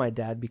mentality from my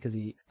dad, because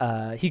he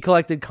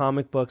collected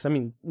comic books. I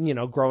mean, you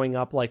know, growing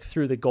up like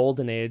through the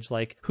golden age,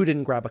 like who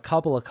didn't grab a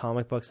couple of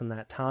comic books in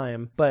that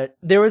time? But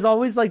there was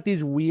always like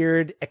these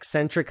weird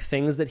eccentric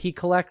things that he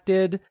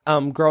collected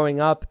growing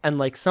up, and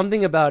like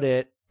something about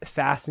it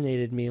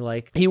fascinated me.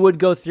 Like he would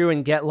go through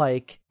and get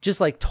like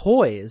just like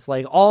toys,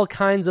 like all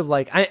kinds of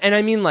like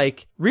I mean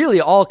like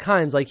really all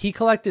kinds. Like he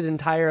collected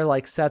entire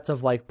like sets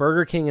of like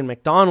Burger King and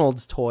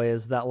McDonald's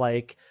toys that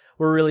like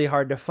were really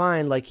hard to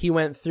find. Like he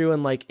went through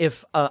and like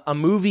if a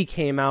movie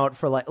came out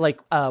for like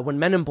when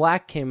Men in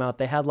Black came out,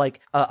 they had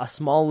like a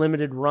small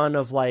limited run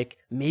of like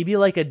maybe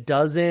like a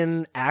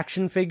dozen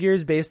action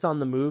figures based on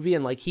the movie,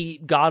 and like he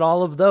got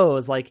all of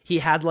those. Like he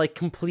had like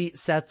complete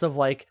sets of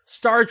like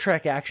Star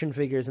Trek action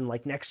figures and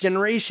like Next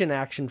Generation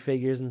action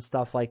figures and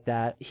stuff like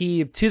that.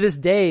 He to this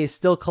day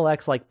still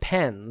collects like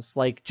pens,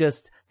 like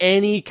just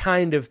any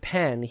kind of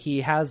pen.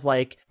 He has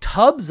like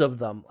tubs of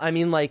them. I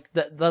mean, like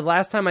the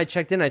last time I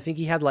checked in, I think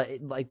he had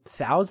like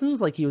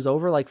thousands, like he was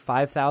over like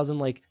 5,000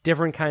 like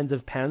different kinds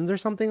of pens or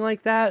something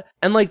like that.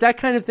 And like that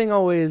kind of thing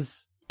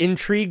always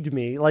intrigued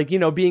me, like, you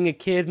know, being a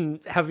kid and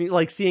having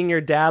like seeing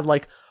your dad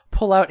like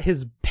pull out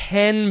his pen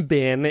pen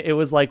bin. It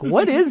was like,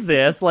 what is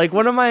this? Like,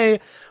 what am I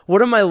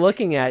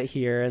looking at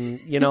here?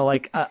 And, you know,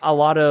 like a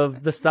lot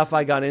of the stuff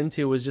I got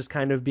into was just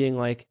kind of being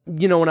like,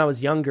 you know, when I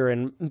was younger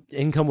and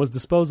income was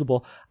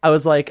disposable, I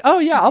was like, oh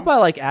yeah, I'll buy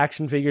like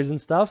action figures and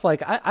stuff.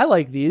 Like I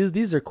like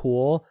these are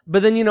cool.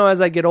 But then, you know,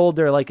 as I get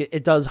older, like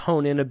it does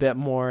hone in a bit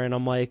more, and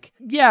I'm like,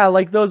 yeah,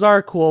 like those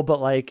are cool,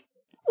 but like,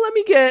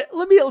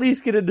 let me at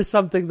least get into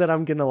something that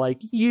I'm gonna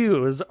like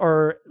use,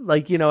 or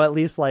like, you know, at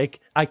least like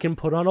I can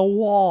put on a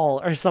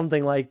wall or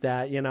something like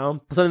that, you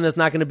know, something that's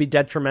not gonna be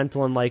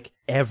detrimental in like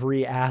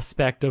every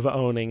aspect of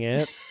owning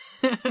it.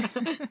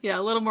 Yeah,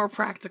 a little more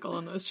practical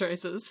in those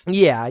choices.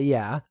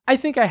 Yeah. I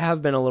think I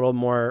have been a little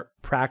more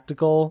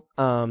practical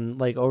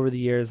like over the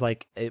years.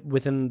 Like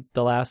within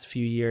the last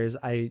few years,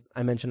 I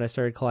mentioned I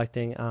started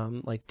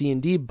collecting like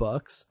D&D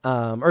books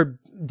or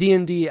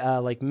D&D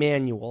like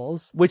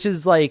manuals, which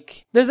is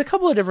like there's a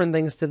couple of different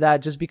things to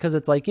that, just because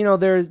it's like, you know,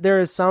 there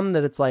is some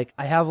that it's like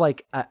I have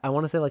like I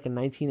want to say like a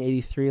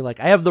 1983,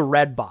 like I have the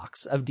red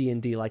box of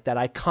D&D, like that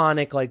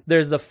iconic, like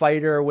there's the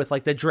fighter with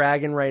like the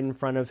dragon right in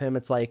front of him.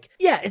 It's like,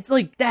 yeah, it's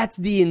like that's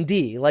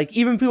D&D. Like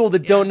even people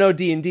that don't know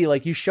D&D,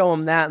 like you show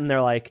them that and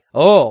they're like,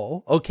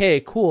 oh,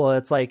 okay, cool.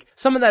 It's like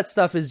some of that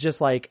stuff is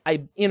just like,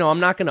 I'm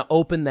not going to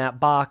open that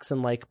box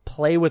and like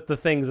play with the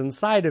things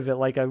inside of it.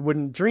 Like I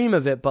wouldn't dream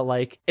of it, but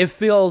like it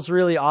feels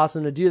really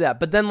awesome to do that.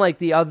 But then like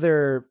the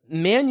other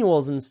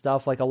manuals and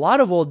stuff, like a lot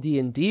of old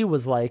D&D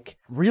was like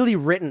really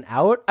written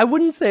out. I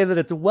wouldn't say that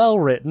it's well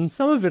written.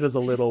 Some of it is a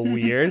little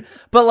weird,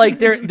 but like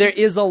there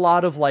is a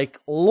lot of like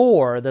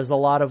lore. There's a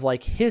lot of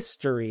like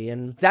history,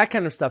 and that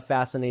kind of stuff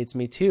fascinates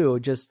me too.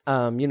 Just,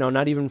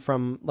 not even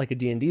from like a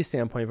D&D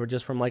standpoint, but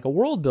just from like a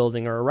world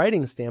building or a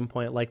writing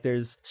standpoint. Like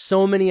there's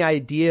so many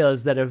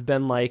ideas that have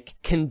been like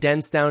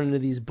condensed down into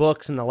these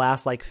books in the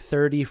last like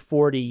 30,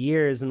 40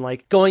 years, and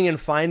like going and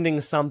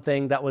finding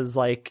something that was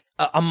like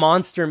a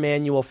monster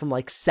manual from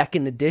like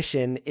second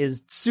edition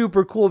is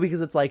super cool,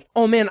 because it's like,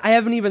 oh man, I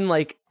haven't even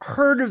like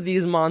heard of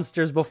these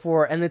monsters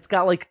before, and it's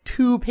got like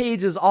 2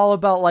 pages all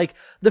about like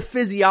the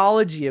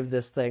physiology of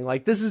this thing.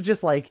 Like this is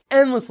just like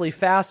endlessly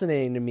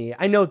fascinating to me.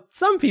 I know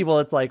some people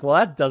it's like, well,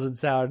 that doesn't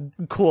sound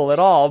cool at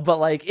all, but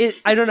like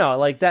I don't know,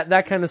 like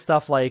that kind of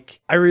stuff, like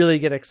I really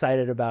get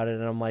excited about it,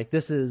 and I'm like,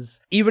 this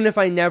is, even if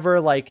I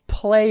never like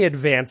play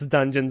advanced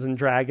Dungeons and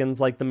Dragons,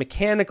 like the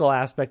mechanical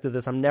aspect of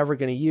this I'm never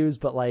going to use,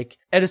 but like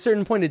at a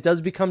certain point it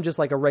does become just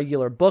like a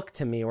regular book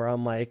to me, where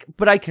I'm like,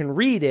 but I can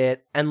read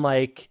it and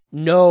like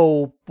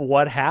know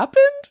what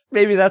happened.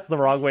 Maybe that's the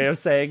wrong way of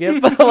saying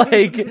it, but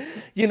like,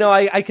 you know,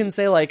 I can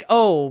say like,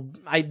 oh,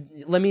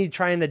 let me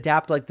try and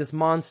adapt like this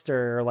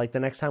monster, or like the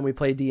next time we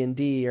play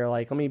D&D, or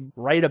like let me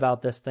write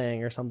about this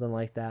thing or something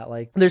like that.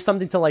 Like there's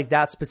something to like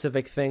that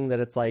specific thing that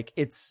it's like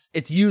it's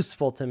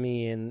useful to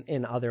me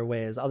in other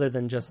ways other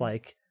than just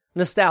like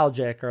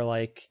nostalgic, or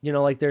like, you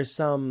know, like there's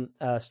some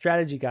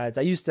strategy guides.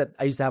 I used to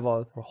have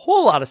a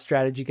whole lot of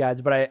strategy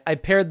guides, but I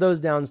pared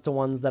those down to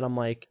ones that I'm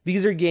like,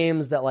 these are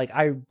games that like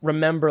I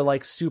remember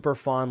like super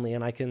fondly,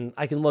 and I can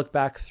look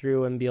back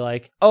through and be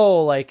like,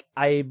 oh, like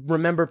I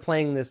remember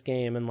playing this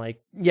game, and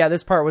like, yeah,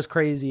 this part was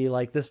crazy,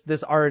 like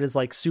this art is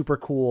like super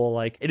cool,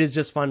 like it is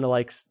just fun to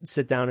like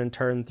sit down and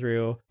turn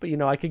through. But you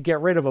know, I could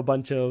get rid of a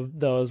bunch of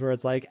those where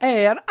it's like,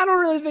 hey, I don't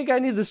really think I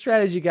need the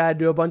strategy guide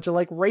to a bunch of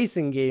like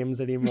racing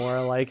games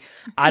anymore. Like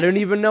I don't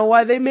even know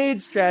why they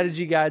made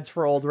strategy guides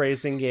for old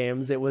racing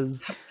games. It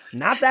was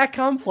not that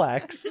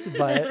complex,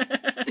 but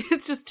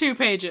it's just 2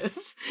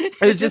 pages.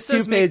 It was just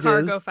 2 pages.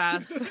 Car go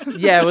fast.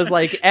 Yeah, it was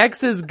like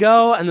X is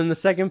go, and then the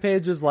second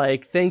page was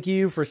like, thank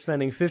you for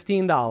spending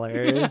 $15.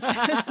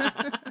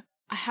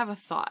 I have a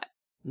thought,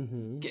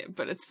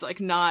 but it's like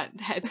not.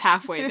 It's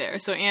halfway there.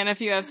 So Anne, if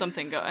you have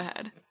something, go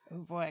ahead. Oh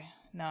boy,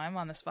 no, I'm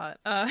on the spot.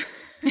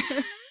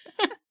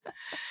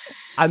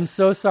 I'm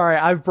so sorry.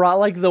 I've brought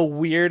like the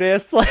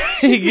weirdest, like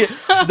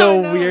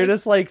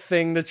weirdest like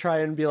thing to try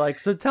and be like,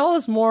 so tell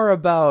us more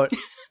about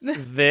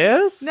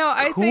this. No,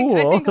 I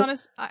think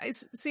honest.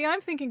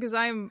 I'm thinking, because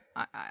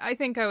I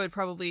think I would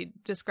probably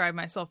describe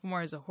myself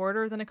more as a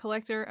hoarder than a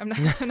collector. I'm not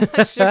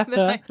sure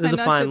that There's a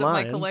fine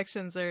line. My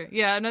collections are.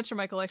 Yeah, I'm not sure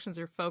my collections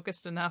are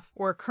focused enough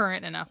or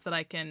current enough that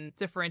I can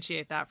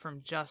differentiate that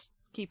from just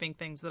keeping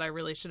things that I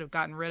really should have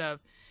gotten rid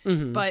of.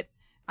 Mm-hmm. But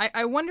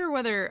I wonder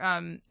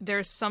whether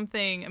there's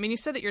something. I mean, you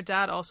said that your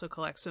dad also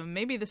collects, so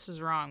maybe this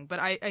is wrong, but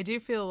I do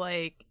feel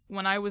like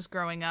when I was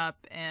growing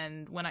up,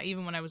 and when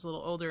I was a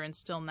little older, and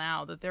still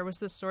now, that there was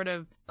this sort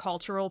of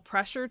cultural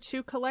pressure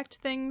to collect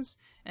things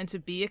and to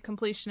be a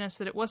completionist,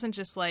 that it wasn't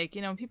just like,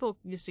 you know, people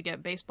used to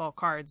get baseball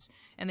cards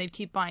and they'd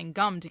keep buying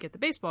gum to get the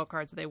baseball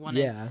cards they wanted.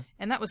 Yeah.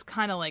 And that was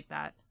kind of like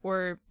that.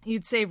 Or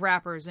you'd save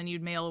wrappers and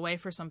you'd mail away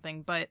for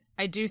something. But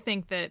I do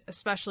think that,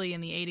 especially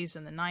in the 80s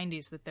and the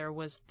 90s, that there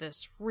was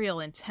this real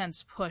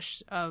intense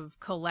push of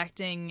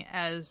collecting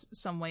as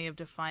some way of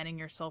defining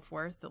your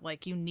self-worth, that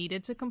like you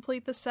needed to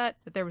complete the set,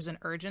 that there was was an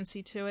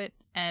urgency to it.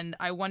 And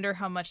I wonder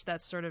how much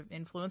that sort of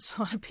influenced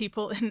a lot of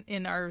people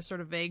in our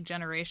sort of vague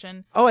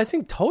generation. Oh, I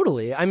think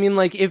totally. I mean,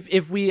 like,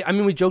 if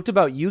we joked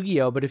about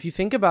Yu-Gi-Oh, but if you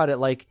think about it,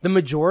 like, the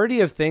majority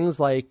of things,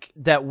 like,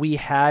 that we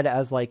had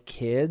as, like,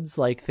 kids,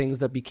 like, things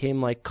that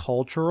became, like,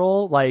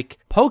 cultural, like,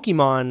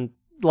 Pokemon,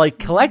 like,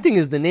 collecting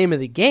is the name of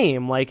the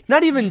game. Like,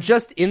 not even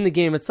just in the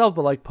game itself,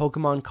 but like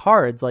Pokemon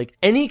cards. Like,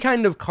 any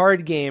kind of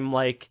card game,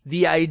 like,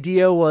 the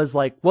idea was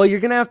like, well, you're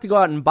gonna have to go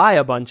out and buy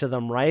a bunch of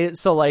them, right?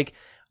 So, like,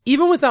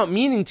 even without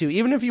meaning to,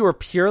 even if you were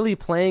purely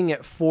playing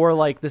it for,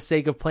 like, the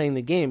sake of playing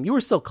the game, you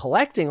were still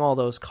collecting all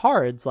those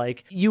cards.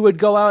 Like, you would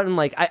go out and,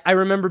 like, I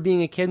remember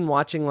being a kid and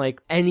watching,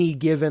 like, any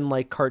given,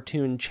 like,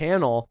 cartoon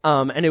channel,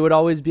 and it would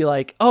always be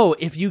like, oh,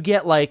 if you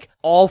get, like,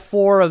 all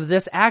 4 of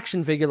this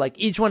action figure, like,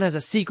 each one has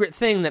a secret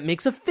thing that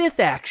makes a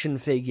 5th action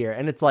figure.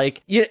 And it's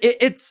like,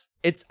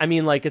 I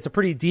mean, like, it's a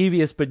pretty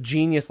devious but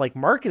genius, like,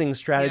 marketing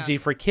strategy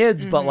for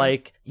kids, but,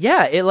 like,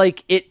 yeah,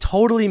 it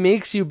totally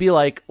makes you be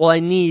like, well,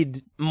 I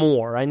need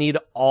more. I need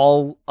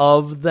all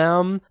of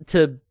them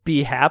to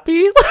be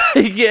happy.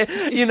 Like,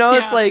 you know,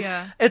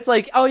 it's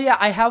like, oh yeah,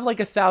 I have like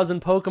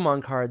 1,000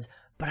 Pokemon cards,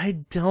 but I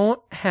don't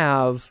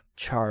have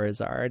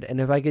Charizard. And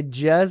if I could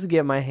just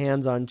get my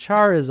hands on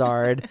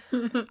Charizard,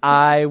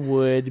 I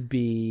would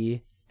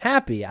be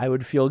happy. I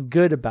would feel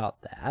good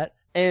about that.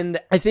 And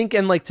I think,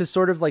 and like to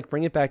sort of like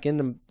bring it back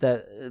into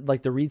the,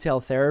 like the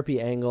retail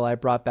therapy angle I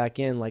brought back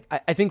in, like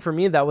I think for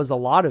me that was a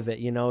lot of it,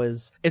 you know,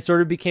 is it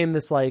sort of became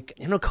this like,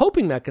 you know,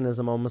 coping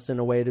mechanism almost in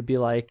a way to be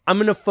like, I'm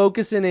going to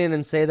focus it in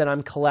and say that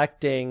I'm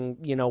collecting,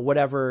 you know,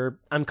 whatever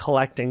I'm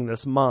collecting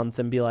this month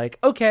and be like,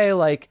 okay,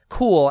 like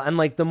cool. And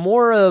like the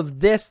more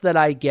of this that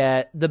I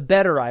get, the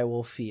better I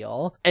will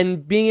feel.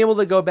 And being able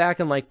to go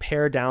back and like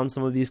pare down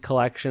some of these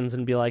collections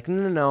and be like,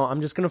 no, I'm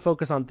just going to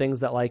focus on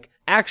things that like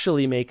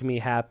actually make me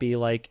happy.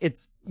 Like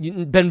it's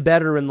been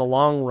better in the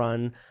long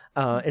run,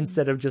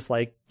 instead of just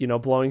like, you know,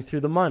 blowing through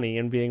the money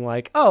and being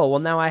like, oh, well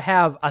now I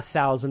have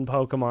 1,000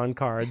 Pokemon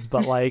cards,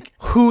 but like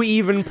who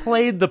even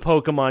played the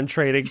Pokemon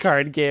trading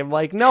card game?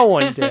 Like no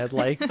one did.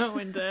 Like no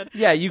one did.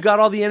 Yeah, you got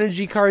all the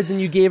energy cards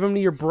and you gave them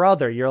to your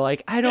brother. You're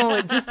like, I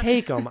don't, just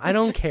take them. I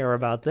don't care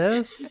about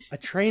this. A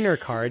trainer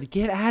card,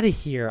 get out of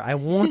here. I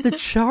want the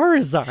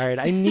Charizard.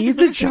 I need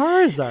the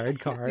Charizard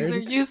card. These are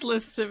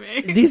useless to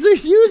me. These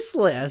are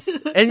useless.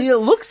 And it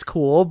looks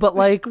cool, but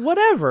like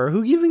whatever.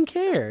 Who even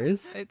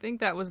cares? I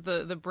think that was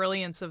the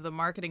brilliance of the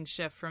marketing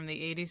shift from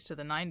the 80s to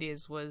the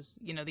 90s was,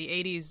 you know, the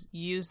 80s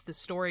used the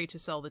story to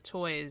sell the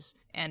toys,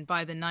 and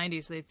by the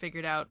 90s they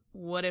figured out,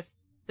 what if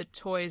the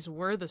toys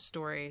were the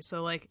story?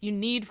 So like you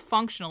need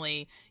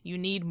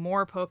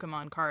more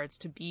Pokemon cards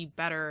to be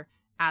better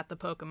at the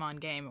Pokemon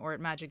game or at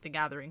Magic the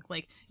Gathering.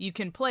 Like, you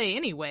can play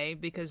anyway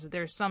because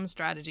there's some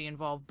strategy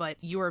involved, but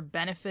you are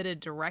benefited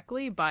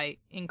directly by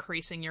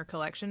increasing your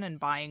collection and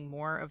buying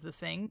more of the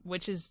thing,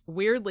 which is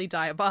weirdly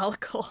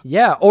diabolical.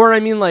 Yeah, or I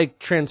mean like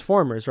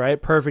Transformers,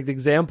 right? Perfect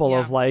example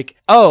of like,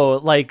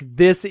 oh, like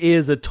this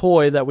is a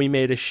toy that we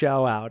made a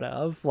show out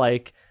of.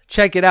 Like,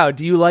 check it out.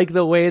 Do you like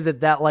the way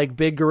that like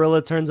big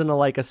gorilla turns into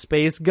like a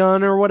space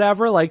gun or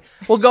whatever? Like,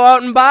 well, go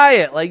out and buy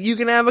it. Like, you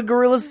can have a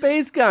gorilla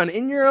space gun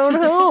in your own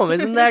home.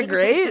 Isn't that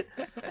great?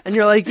 And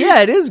you're like,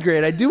 yeah, it is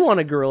great. I do want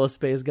a gorilla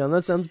space gun.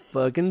 That sounds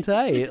fucking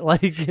tight.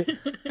 Like,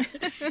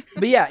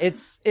 but yeah,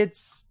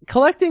 it's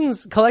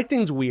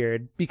collecting's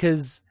weird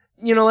because,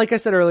 you know, like I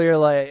said earlier,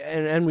 like,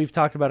 and we've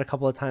talked about a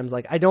couple of times,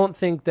 like, I don't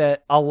think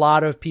that a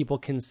lot of people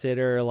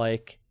consider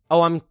like,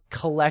 oh, I'm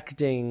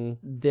collecting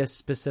this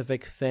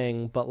specific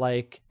thing, but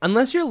like,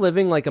 unless you're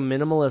living like a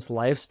minimalist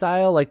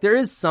lifestyle, like there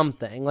is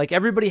something, like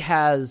everybody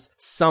has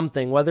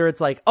something, whether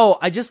it's like, oh,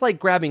 I just like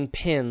grabbing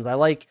pins. I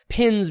like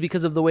pins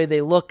because of the way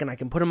they look and I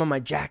can put them on my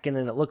jacket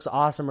and it looks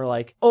awesome. Or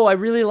like, oh, I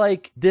really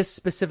like this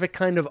specific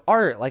kind of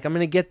art. Like I'm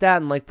going to get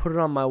that and like put it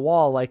on my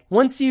wall. Like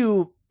once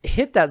you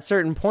hit that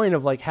certain point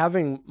of like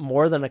having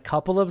more than a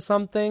couple of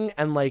something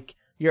and like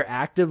you're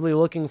actively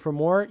looking for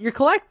more, you're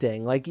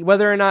collecting. Like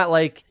whether or not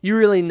like you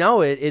really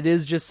know it, it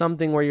is just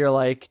something where you're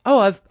like,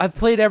 oh, I've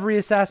played every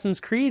Assassin's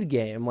Creed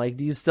game. Like,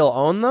 do you still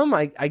own them?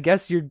 I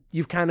guess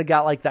you've kind of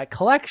got like that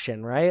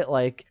collection, right?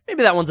 Like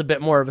maybe that one's a bit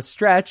more of a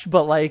stretch,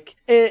 but like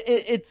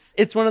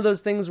it's one of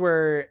those things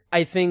where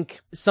I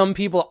think some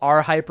people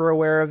are hyper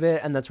aware of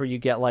it, and that's where you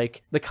get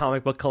like the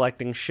comic book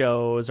collecting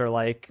shows or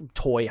like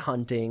toy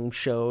hunting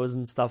shows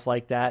and stuff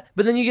like that.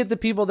 But then you get the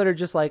people that are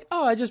just like,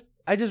 oh, I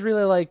just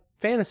really like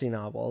fantasy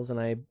novels and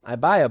I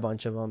buy a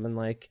bunch of them and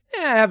like,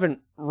 I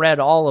haven't read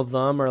all of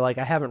them or like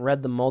I haven't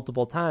read them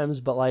multiple times,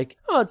 but like,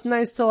 oh, it's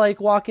nice to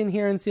like walk in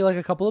here and see like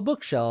a couple of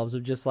bookshelves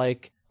of just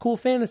like cool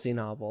fantasy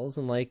novels,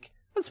 and like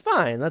that's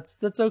fine.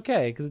 That's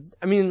okay. Because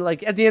I mean,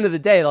 like at the end of the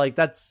day, like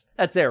that's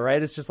it,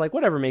 right? It's just like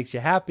whatever makes you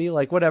happy,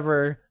 like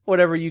whatever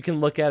you can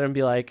look at and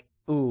be like,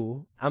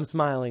 ooh, I'm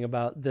smiling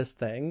about this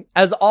thing.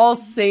 As all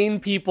sane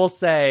people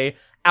say,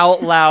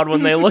 out loud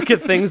when they look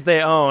at things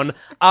they own.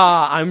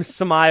 I'm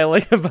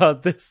smiling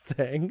about this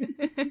thing.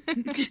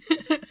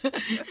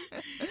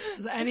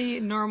 As any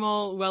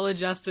normal,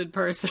 well-adjusted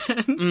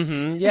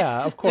person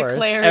yeah, of course.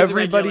 declares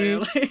Everybody,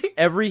 regularly.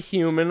 every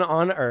human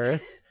on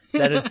Earth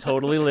that has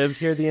totally lived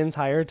here the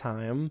entire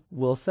time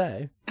will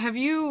say. Have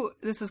you,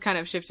 this is kind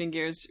of shifting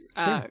gears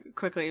Sure.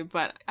 quickly,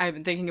 but I've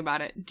been thinking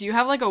about it. Do you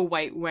have like a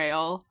white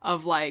whale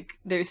of like,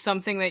 there's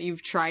something that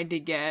you've tried to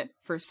get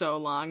for so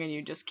long and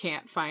you just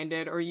can't find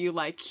it, or you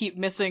like keep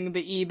missing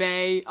the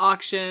eBay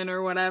auction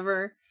or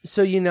whatever?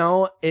 So,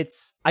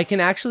 I can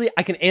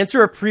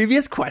answer a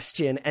previous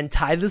question and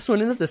tie this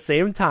one in at the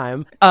same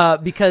time,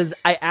 because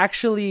I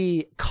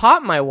actually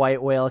caught my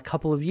white whale a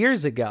couple of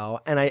years ago.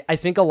 And I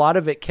think a lot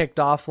of it kicked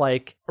off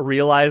like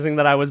realizing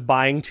that I was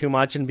buying too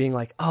much and being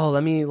like, oh,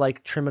 let me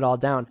like trim it all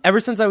down.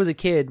 Ever since I was a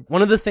kid,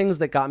 one of the things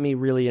that got me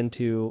really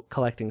into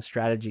collecting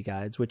strategy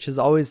guides, which has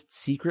always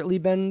secretly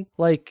been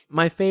like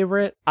my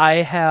favorite, I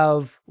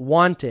have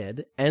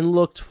wanted and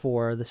looked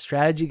for the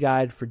strategy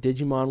guide for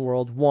Digimon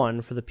World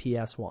 1 for the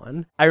PS1.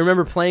 I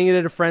remember playing it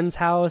at a friend's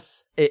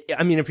house.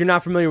 If you're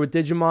not familiar with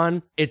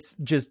Digimon, it's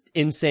just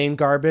insane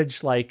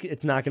garbage. Like,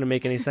 it's not going to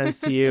make any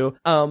sense to you.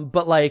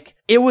 But like,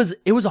 it was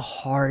a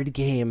hard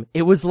game.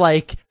 It was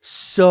like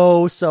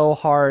so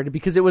hard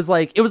because it was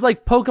like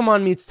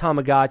Pokemon meets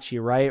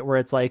Tamagotchi, right? Where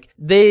it's like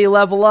they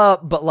level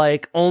up, but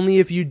like only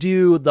if you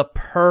do the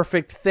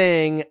perfect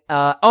thing.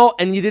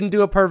 And you didn't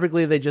do it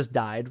perfectly, they just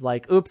died.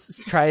 Like,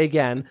 oops, try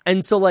again.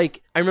 And so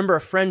like, I remember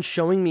a friend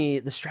showing me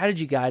the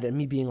strategy guide and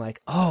me being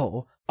like,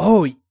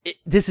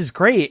 this is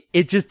great.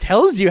 It just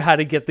tells you how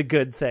to get the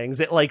good things.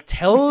 It like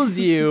tells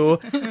you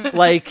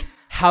like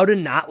how to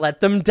not let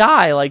them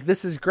die. Like,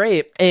 this is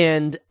great.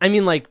 And I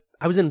mean, like,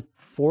 I was in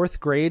 4th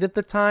grade at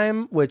the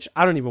time, which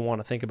I don't even want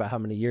to think about how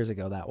many years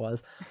ago that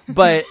was.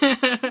 But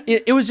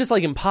it was just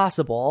like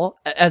impossible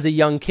as a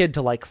young kid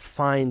to like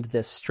find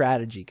this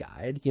strategy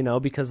guide,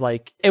 because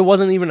like it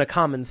wasn't even a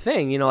common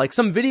thing, like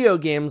some video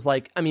games,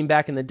 like,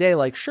 back in the day,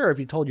 like, sure, if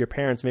you told your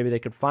parents, maybe they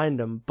could find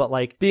them, but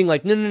like being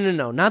like,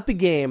 no, not the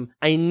game.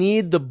 I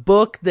need the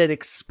book that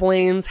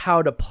explains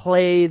how to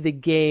play the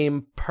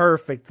game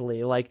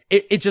perfectly. Like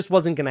it just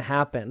wasn't going to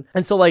happen.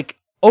 And so like,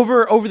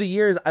 over the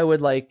years, I would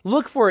like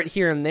look for it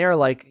here and there,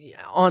 like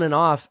on and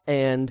off.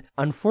 And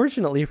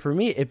unfortunately for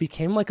me, it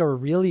became like a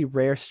really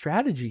rare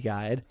strategy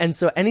guide. And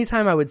so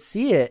anytime I would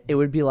see it, it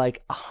would be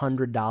like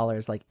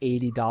 $100, like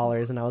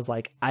 $80. And I was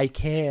like, I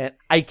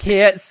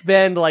can't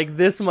spend like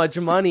this much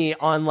money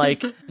on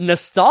like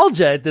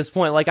nostalgia at this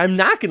point. Like, I'm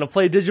not going to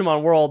play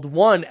Digimon World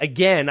 1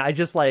 again. I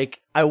just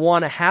like, I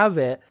want to have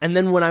it. And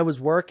then when I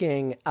was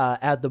working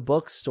at the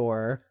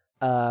bookstore,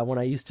 when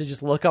I used to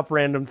just look up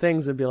random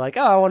things and be like,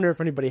 oh, I wonder if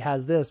anybody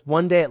has this.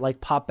 One day it like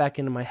popped back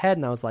into my head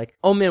and I was like,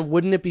 oh man,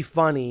 wouldn't it be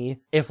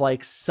funny if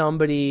like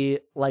somebody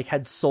like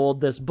had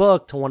sold this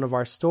book to one of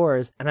our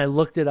stores? And I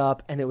looked it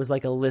up and it was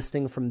like a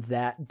listing from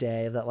that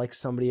day that like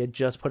somebody had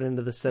just put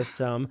into the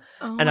system.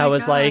 And I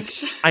was like,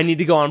 I need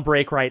to go on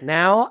break right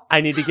now.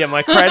 I need to get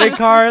my credit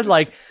card.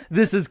 Like,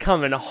 this is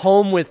coming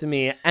home with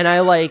me. And I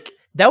like,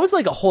 that was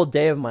like a whole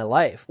day of my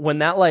life. When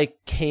that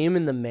like came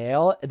in the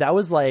mail, that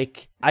was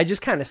like, I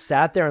just kind of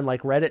sat there and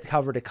like read it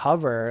cover to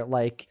cover.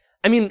 Like,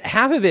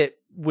 half of it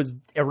was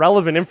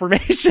irrelevant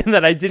information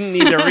that I didn't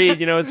need to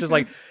read. It's just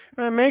like,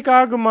 make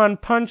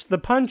Agumon punch the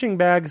punching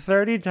bag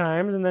 30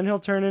 times and then he'll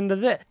turn into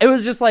this. It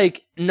was just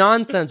like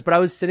nonsense, but I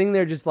was sitting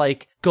there just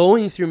like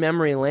going through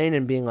memory lane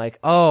and being like,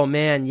 oh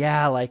man,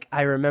 yeah, like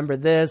I remember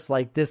this,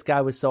 like this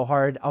guy was so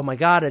hard. Oh my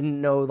God, I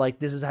didn't know like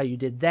this is how you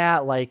did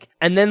that. Like,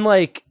 and then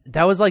like,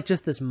 that was like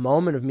just this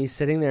moment of me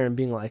sitting there and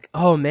being like,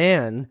 oh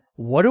man,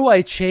 what do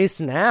I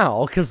chase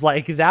now? Cause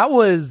like that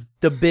was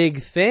the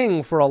big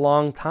thing for a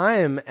long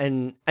time.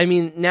 And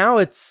now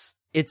it's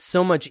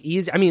so much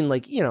easier.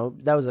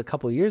 That was a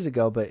couple of years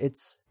ago, but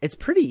it's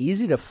pretty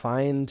easy to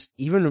find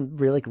even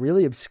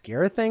really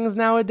obscure things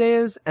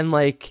nowadays. And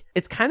like,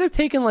 it's kind of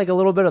taken like a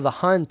little bit of the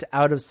hunt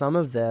out of some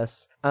of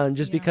this,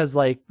 because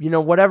like,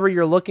 whatever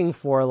you're looking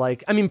for,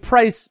 like,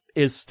 price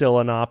is still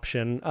an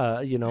option,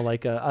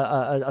 like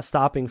a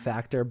stopping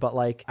factor. But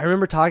like, I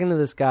remember talking to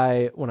this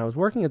guy when I was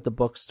working at the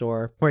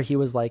bookstore where he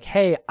was like,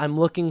 hey, I'm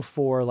looking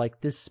for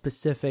like this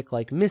specific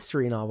like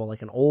mystery novel,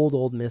 like an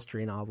old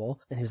mystery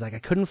novel. And he was like, I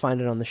couldn't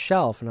find it on the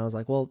shelf. And I was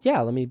like, well,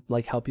 yeah, let me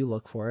like help you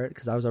look for it.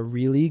 Cause I was a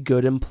really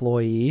good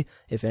employee.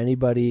 If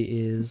anybody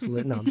is,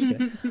 no, I'm just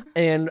kidding.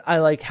 And I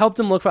like helped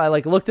him look for, I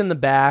like looked in the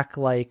back,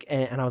 like,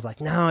 and I was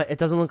like, no, it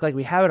doesn't look like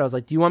we have it. I was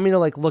like, do you want me to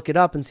like look it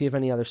up and see if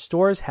any other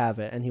stores have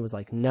it? And he was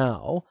like,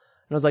 no.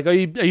 And I was like, are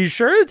you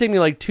sure? It'd take me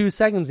like 2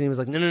 seconds. And he was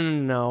like,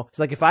 no. He's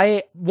like, if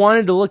I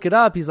wanted to look it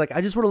up, he's like,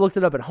 I just would have looked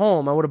it up at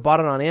home. I would have bought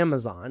it on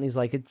Amazon. He's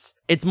like,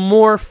 it's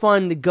more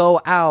fun to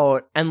go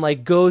out and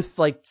like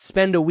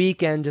spend a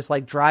weekend just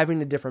like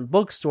driving to different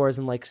bookstores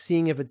and like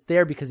seeing if it's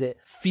there, because it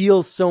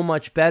feels so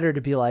much better to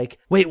be like,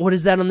 wait, what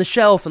is that on the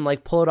shelf? And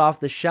like pull it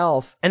off the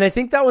shelf. And I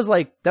think that was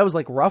like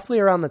roughly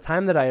around the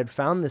time that I had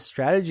found this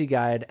strategy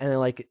guide. And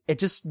like, it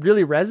just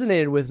really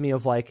resonated with me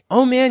of like,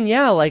 oh man,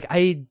 yeah, like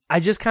I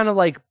just kind of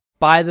like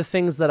buy the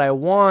things that I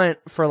want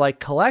for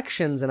like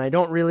collections, and I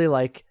don't really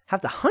like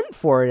have to hunt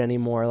for it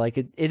anymore. Like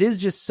it is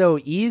just so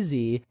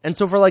easy. And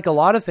so for like a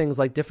lot of things,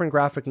 like different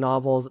graphic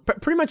novels,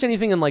 pretty much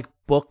anything in like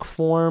book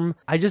form,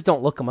 I just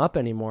don't look them up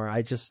anymore.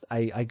 I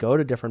go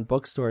to different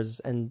bookstores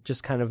and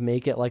just kind of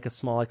make it like a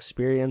small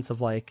experience of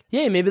like,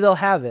 yay, maybe they'll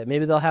have it.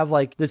 Maybe they'll have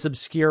like this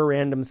obscure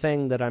random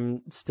thing that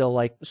I'm still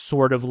like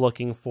sort of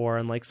looking for.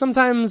 And like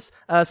sometimes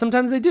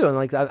they do. And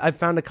like I've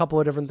found a couple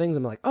of different things.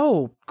 I'm like,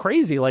 oh,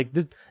 crazy. Like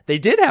they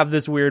did have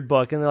this weird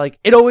book. And like,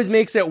 it always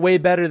makes it way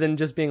better than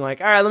just being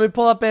like, all right, let me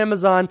pull up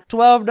Amazon,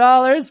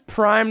 $12,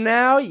 Prime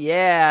now.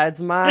 Yeah,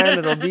 it's mine.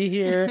 It'll be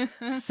here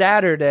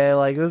Saturday.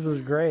 Like, this is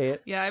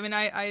great. Yeah, I mean,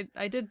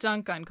 I did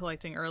dunk on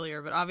collecting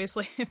earlier, but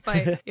obviously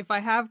if I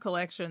have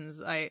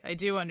collections, I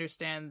do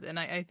understand. And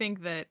I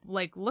think that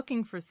like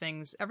looking for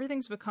things,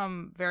 everything's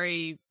become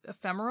very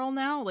ephemeral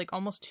now, like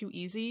almost too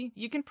easy.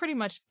 You can pretty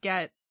much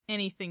get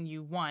anything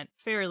you want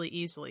fairly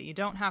easily. You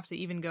don't have to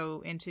even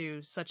go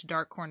into such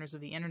dark corners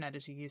of the internet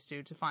as you used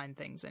to find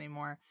things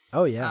anymore.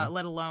 Oh yeah.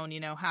 Let alone,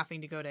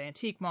 having to go to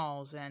antique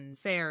malls and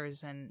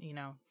fairs and,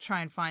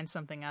 try and find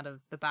something out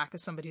of the back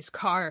of somebody's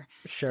car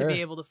to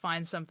be able to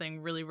find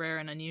something really rare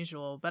and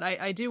unusual. But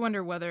I do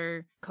wonder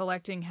whether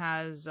collecting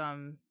has,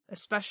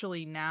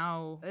 especially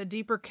now, a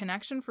deeper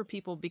connection for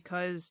people,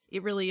 because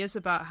it really is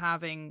about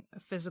having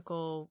a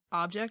physical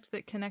object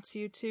that connects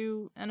you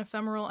to an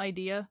ephemeral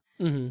idea.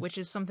 Mm-hmm. Which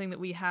is something that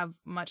we have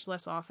much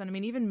less often. I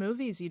mean, even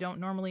movies you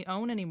don't normally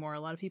own anymore. A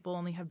lot of people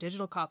only have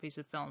digital copies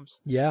of films.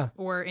 Yeah.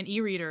 Or an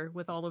e-reader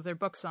with all of their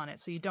books on it.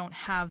 So you don't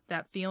have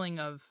that feeling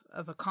of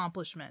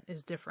accomplishment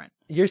is different.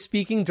 You're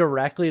speaking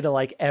directly to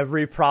like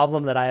every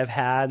problem that I have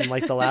had in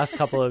like the last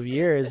couple of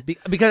years.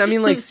 Because I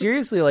mean, like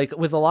seriously, like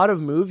with a lot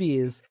of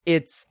movies, I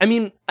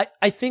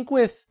think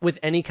with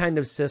any kind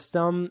of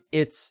system,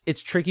 it's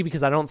tricky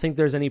because I don't think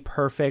there's any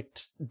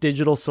perfect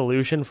digital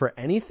solution for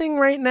anything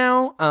right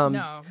now.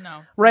 No.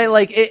 Right,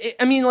 like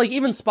I mean, like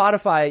even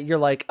Spotify, you're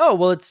like, oh,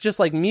 well, it's just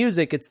like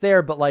music, it's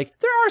there, but like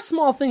there are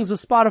small things with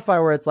Spotify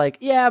where it's like,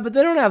 yeah, but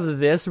they don't have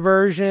this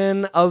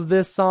version of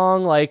this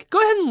song. Like, go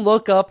ahead and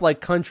look up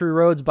like Country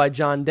Roads by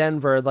John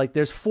Denver. Like,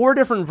 there's 4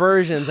 different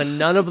versions, and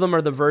none of them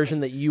are the version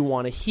that you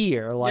want to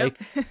hear.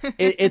 Like, yep.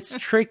 It's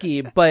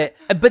tricky, but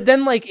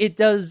then like it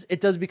does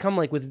become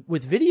like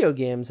with video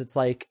games, it's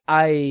like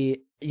I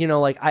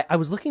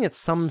was looking at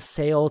some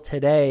sale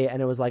today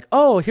and it was like,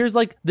 oh, here's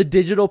like the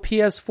digital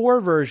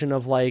PS4 version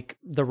of like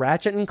the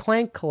Ratchet and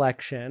Clank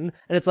collection.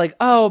 And it's like,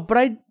 oh, but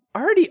I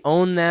already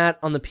own that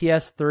on the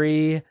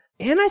PS3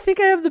 and I think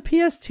I have the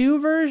PS2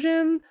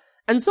 version.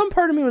 And some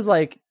part of me was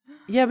like,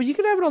 yeah, but you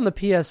could have it on the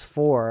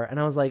PS4. And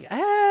I was like,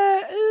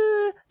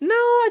 no,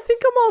 I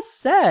think I'm all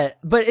set.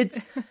 But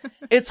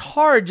it's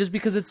hard just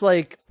because it's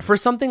like, for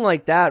something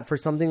like that, for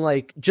something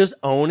like just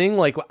owning,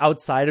 like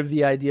outside of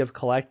the idea of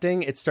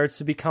collecting, it starts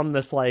to become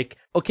this like,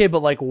 okay,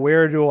 but like,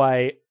 where do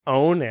I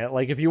own it?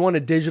 Like, if you want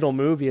a digital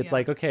movie, it's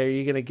like, okay, are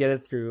you going to get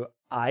it through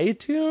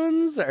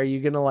iTunes? Are you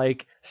going to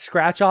like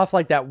scratch off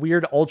like that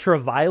weird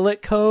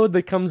ultraviolet code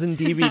that comes in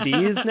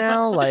DVDs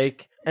now?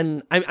 Like,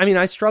 and I mean,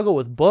 I struggle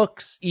with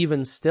books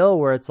even still,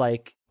 where it's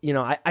like,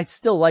 I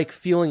still like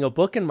feeling a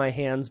book in my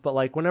hands, but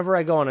like whenever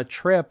I go on a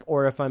trip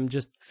or if I'm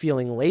just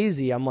feeling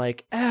lazy, I'm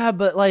like,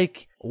 but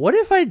like, what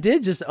if I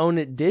did just own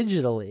it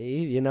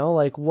digitally?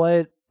 Like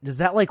what, does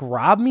that like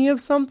rob me of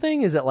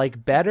something? Is it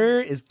like better?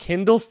 Is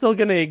Kindle still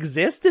going to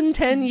exist in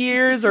 10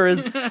 years? Or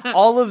is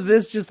all of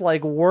this just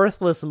like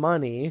worthless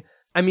money?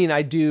 I mean,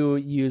 I do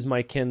use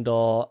my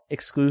Kindle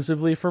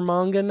exclusively for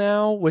manga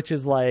now, which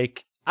is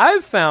like,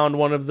 I've found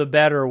one of the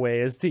better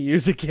ways to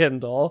use a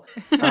Kindle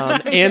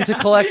and to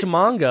collect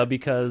manga,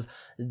 because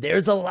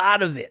there's a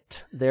lot of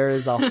it. There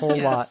is a whole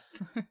lot.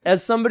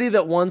 As somebody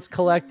that once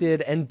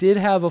collected and did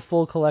have a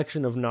full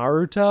collection of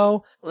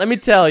Naruto, let me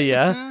tell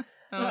you,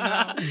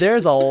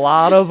 there's a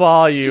lot of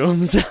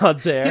volumes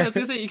out there. Yeah, I was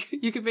gonna say,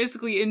 you could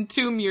basically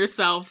entomb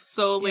yourself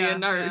solely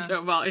in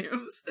Naruto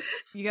volumes.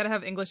 You gotta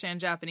have English and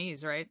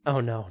Japanese, right?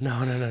 Oh, no.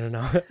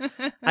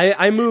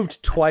 I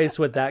moved twice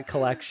with that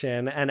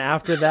collection, and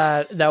after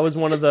that was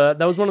one of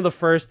the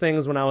first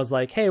things when I was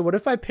like, hey, what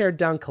if I pared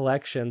down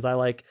collections? I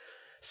like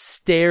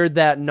stared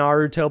that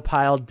Naruto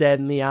pile dead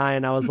in the eye,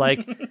 and I was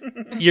like,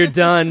 you're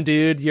done,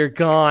 dude. You're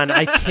gone.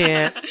 I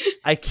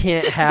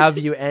can't have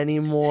you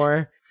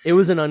anymore. It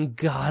was an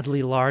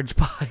ungodly large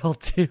pile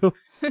too.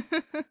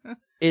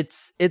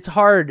 It's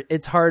hard.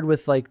 It's hard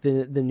with like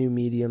the new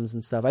mediums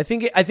and stuff. I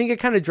think it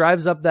kind of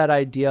drives up that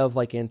idea of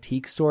like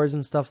antique stores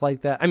and stuff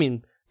like that. I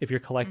mean, if you're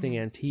collecting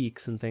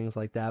antiques and things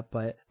like that,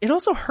 but it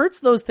also hurts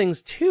those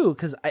things too.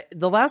 Cause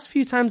the last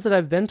few times that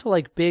I've been to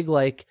like big,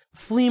 like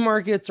flea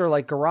markets or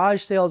like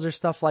garage sales or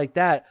stuff like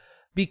that,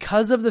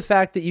 because of the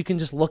fact that you can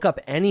just look up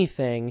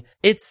anything,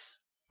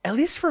 at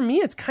least for me,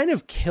 it's kind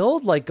of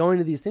killed like going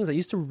to these things. I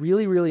used to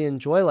really, really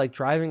enjoy like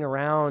driving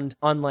around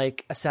on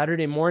like a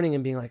Saturday morning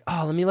and being like,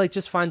 oh, let me like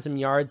just find some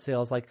yard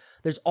sales. Like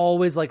there's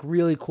always like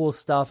really cool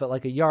stuff at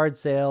like a yard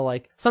sale,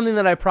 like something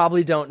that I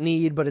probably don't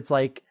need, but it's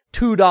like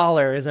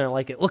 $2 and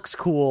like it looks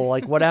cool,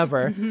 like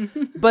whatever.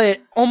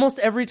 But almost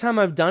every time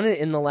I've done it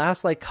in the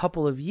last like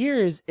couple of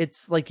years,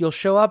 it's like you'll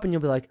show up and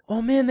you'll be like,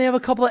 oh man, they have a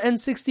couple of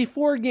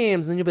N64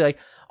 games. And then you'll be like,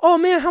 oh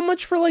man, how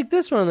much for like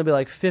this one? And they'll be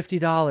like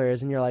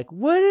 $50. And you're like,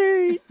 what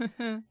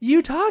are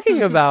you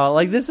talking about?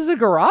 Like, this is a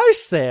garage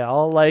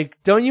sale.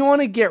 Like, don't you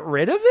want to get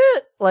rid of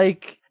it?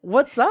 Like,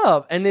 what's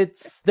up? And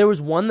there was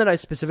one that I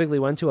specifically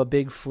went to, a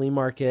big flea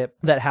market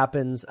that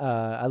happens,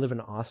 I live in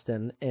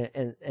Austin,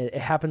 and it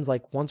happens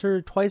like once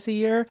or twice a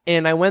year.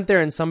 And I went there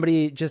and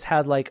somebody just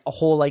had like a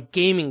whole like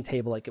gaming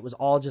table. Like it was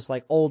all just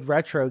like old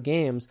retro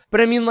games.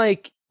 But I mean,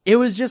 like, it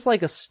was just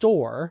like a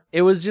store.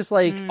 It was just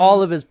like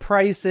all of his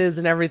prices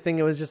and everything.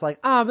 It was just like,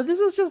 but this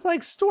is just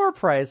like store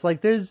price.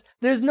 Like there's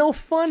no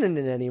fun in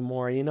it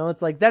anymore. You know,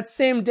 it's like that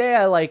same day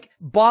I like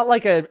bought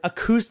like a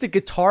acoustic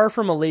guitar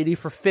from a lady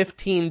for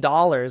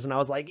 $15. And I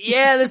was like,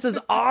 yeah, this is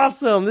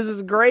awesome. This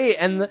is great.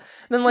 And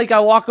then like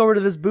I walk over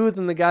to this booth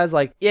and the guy's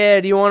like, yeah,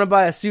 do you want to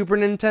buy a Super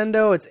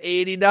Nintendo? It's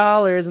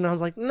 $80. And I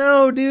was like,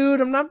 no, dude,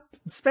 I'm not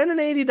spending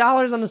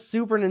 $80 on a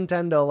Super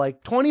Nintendo.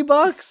 Like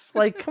 $20?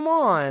 Like, come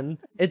on.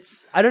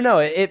 I don't know.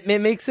 It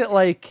makes it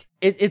like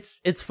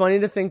it's funny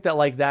to think that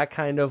like that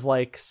kind of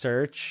like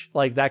search,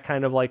 like that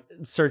kind of like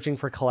searching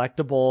for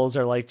collectibles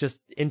or like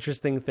just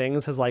interesting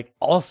things has like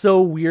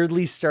also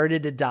weirdly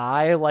started to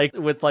die, like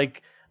with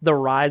like the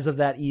rise of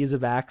that ease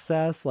of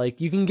access. Like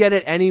you can get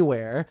it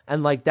anywhere,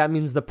 and like that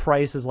means the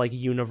price is like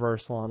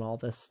universal on all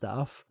this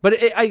stuff. But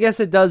I guess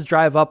it does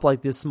drive up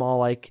like this small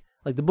like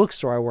the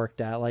bookstore I worked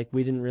at, like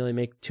we didn't really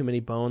make too many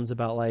bones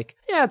about like,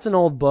 yeah, it's an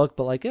old book,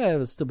 but like, yeah, it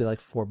would still be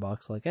like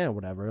 $4. Like, yeah,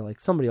 whatever. Like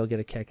somebody will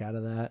get a kick out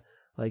of that.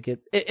 Like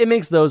it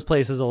makes those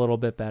places a little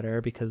bit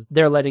better because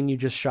they're letting you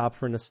just shop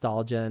for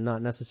nostalgia and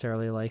not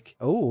necessarily like,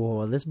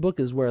 oh, this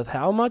book is worth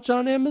how much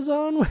on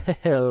Amazon?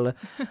 Well,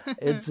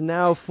 it's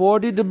now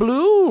 40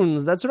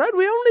 doubloons. That's right.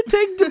 We only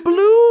take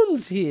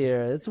doubloons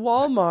here. It's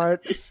Walmart.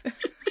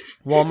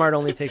 Walmart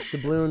only takes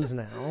doubloons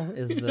now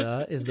is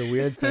the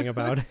weird thing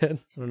about it.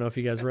 I don't know if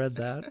you guys read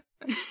that.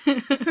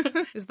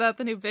 Is that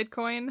the new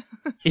Bitcoin?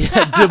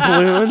 Yeah,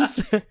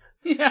 doubloons.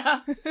 Yeah.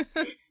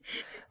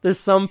 There's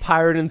some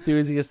pirate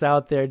enthusiast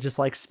out there just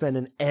like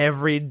spending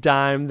every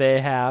dime they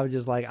have,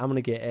 just like, I'm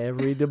gonna get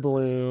every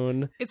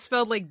doubloon. It's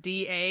spelled like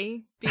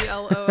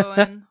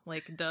DABLOON,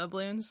 like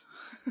doubloons.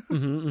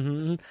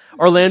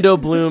 Orlando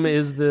Bloom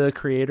is the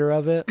creator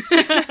of it.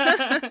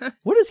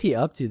 What is he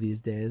up to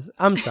these days?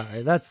 I'm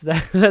sorry, that's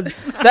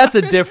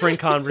a different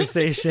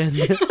conversation.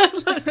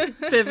 Let's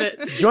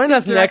pivot. Join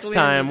us next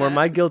time where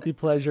my guilty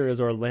pleasure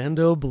is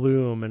Orlando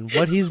Bloom and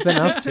what he's been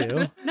up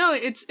to. No,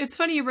 it's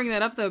funny you bring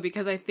that up though,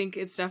 because I think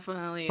it's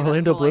definitely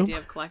Orlando the whole Bloom? idea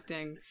of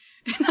collecting.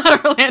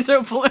 Not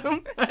Orlando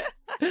Bloom.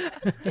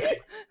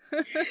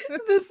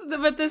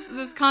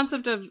 This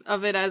concept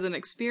of it as an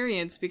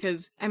experience,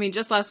 because I mean,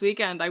 just last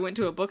weekend I went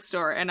to a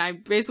bookstore and I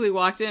basically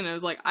walked in and I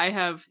was like, I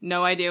have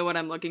no idea what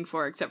I'm looking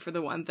for except for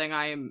the one thing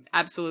I am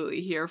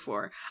absolutely here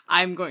for.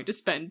 I'm going to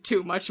spend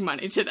too much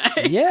money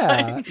today.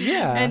 Yeah,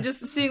 yeah. And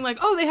just seeing like,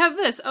 oh, they have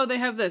this,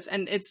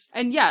 and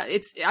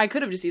I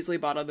could have just easily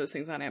bought all those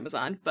things on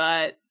Amazon,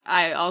 but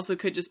I also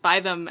could just buy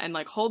them and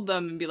like hold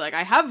them and be like,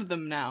 I have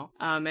them now.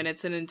 And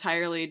it's an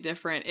entirely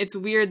different, it's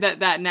weird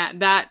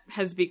that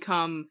has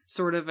become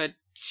sort of a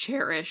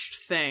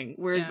cherished thing,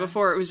 whereas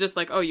before it was just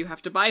like, oh, you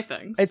have to buy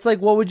things. It's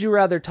like, what would you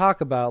rather talk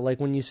about? Like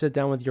when you sit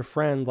down with your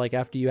friend, like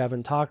after you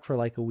haven't talked for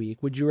like a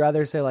week, would you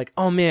rather say like,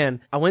 oh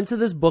man, I went to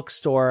this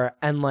bookstore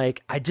and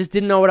like I just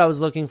didn't know what I was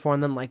looking for,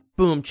 and then like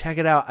boom, check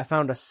it out, I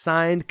found a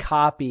signed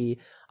copy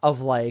of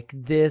like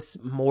this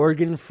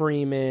Morgan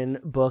Freeman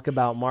book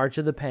about March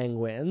of the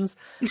Penguins.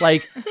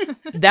 Like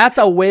that's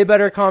a way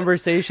better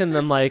conversation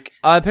than like,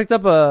 I picked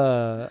up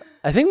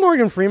I think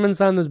Morgan Freeman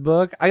signed this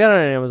book. I got it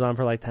on Amazon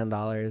for like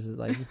 $10.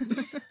 Like,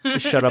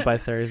 it showed up by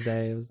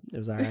Thursday. It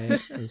was all right.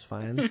 It was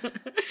fine.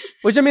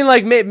 Which I mean,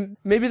 like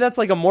maybe that's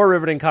like a more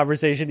riveting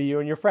conversation to you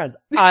and your friends.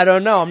 I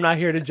don't know. I'm not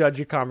here to judge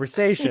your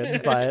conversations,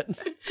 but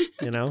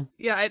you know.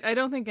 Yeah, I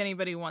don't think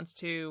anybody wants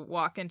to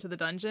walk into the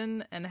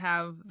dungeon and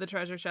have the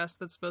treasure chest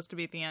that's supposed to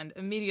be at the end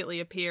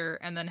immediately appear,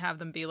 and then have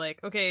them be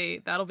like, okay,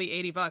 that'll be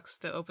 $80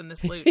 to open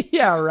this loot.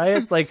 Yeah, right.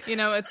 It's like, you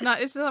know, it's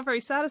not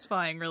very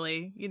satisfying,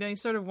 really. You know, you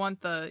sort of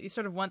want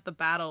the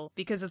battle,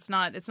 because it's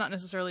not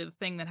necessarily the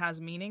thing that has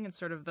meaning. It's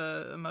sort of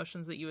the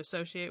emotions that you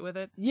associate with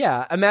it.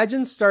 Yeah,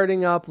 imagine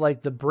starting up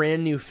like the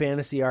brand new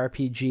fantasy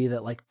RPG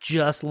that like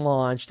just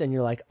launched, and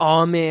you're like,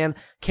 oh man,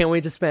 can't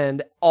wait to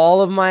spend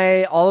all of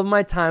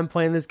my time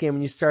playing this game.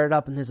 And you start it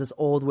up and there's this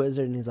old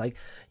wizard and he's like,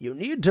 you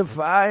need to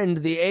find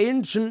the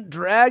ancient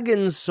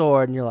dragon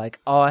sword, and you're like,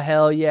 oh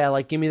hell yeah,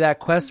 like give me that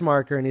quest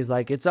marker, and he's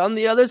like, it's on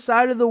the other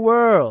side of the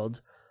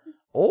world.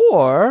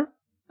 Or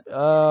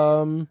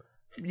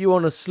you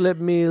want to slip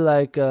me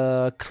like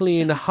a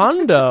clean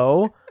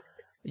hundo,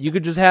 you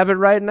could just have it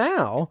right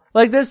now.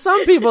 Like there's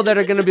some people that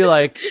are going to be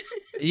like,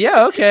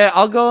 yeah, okay,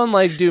 I'll go and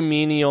like do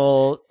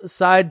menial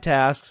side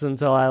tasks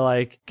until I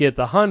like get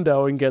the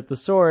hundo and get the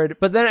sword.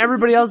 But then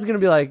everybody else is going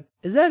to be like,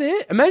 is that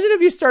it? Imagine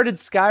if you started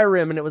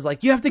Skyrim and it was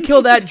like, you have to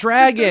kill that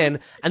dragon.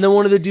 And then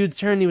one of the dudes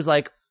turned and he was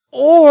like,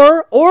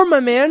 Or my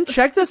man,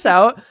 check this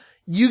out.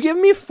 You give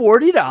me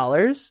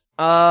 $40.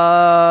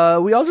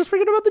 We all just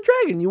forget about the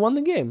dragon. You won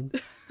the game.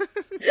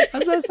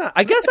 How's that sound?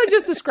 I guess I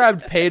just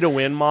described pay to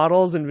win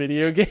models in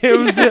video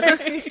games.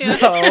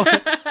 So,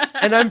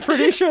 and I'm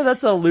pretty sure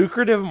that's a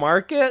lucrative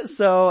market.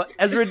 So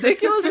as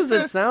ridiculous as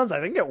it sounds,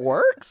 I think it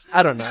works.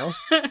 I don't know.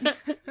 But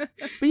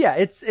yeah,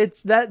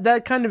 it's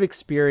that kind of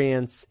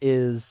experience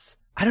is,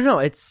 I don't know.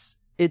 It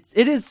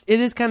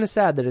is kind of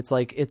sad that it's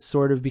like, it's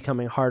sort of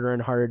becoming harder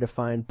and harder to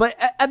find. But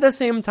at the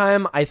same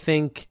time, I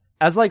think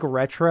as like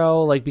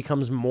retro like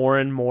becomes more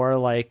and more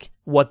like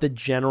what the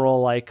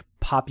general like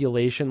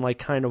population like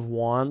kind of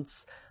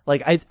wants,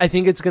 like I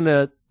think it's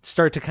gonna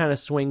start to kind of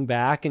swing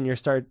back, and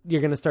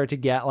you're gonna start to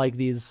get like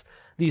these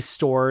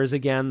stores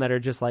again that are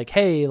just like,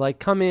 hey, like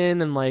come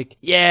in and like,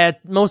 yeah,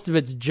 most of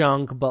it's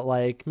junk, but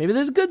like maybe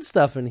there's good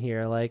stuff in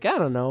here, like I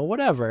don't know,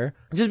 whatever.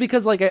 Just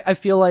because like I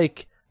feel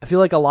like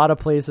a lot of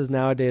places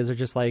nowadays are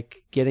just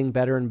like getting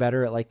better and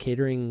better at like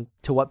catering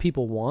to what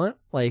people want.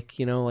 Like,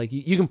 you know, like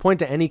you can point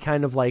to any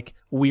kind of like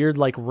weird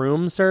like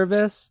room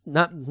service,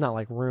 not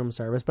like room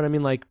service, but I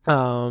mean like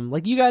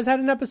you guys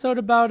had an episode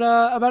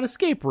about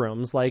escape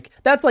rooms. Like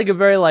that's like a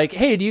very like,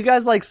 hey, do you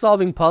guys like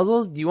solving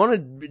puzzles? Do you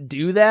want to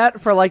do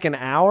that for like an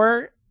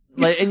hour?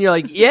 Like, and you're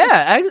like,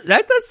 yeah,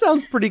 that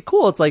sounds pretty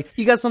cool. It's like,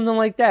 you got something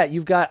like that.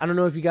 You've got, I don't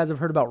know if you guys have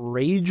heard about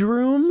rage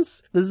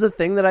rooms. This is a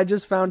thing that I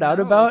just found out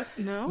about.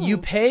 No. You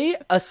pay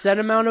a set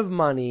amount of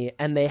money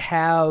and they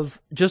have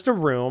just a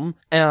room,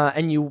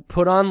 and you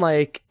put on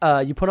like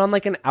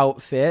an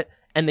outfit,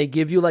 and they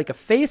give you like a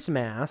face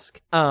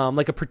mask,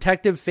 like a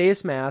protective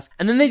face mask.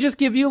 And then they just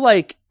give you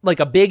like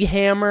a big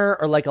hammer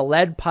or like a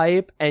lead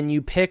pipe, and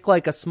you pick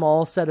like a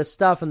small set of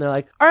stuff, and they're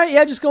like, all right,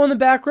 yeah, just go in the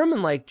back room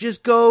and like,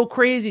 just go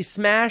crazy,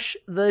 smash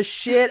the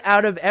shit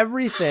out of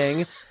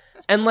everything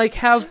and like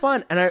have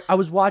fun. And I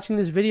was watching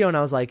this video and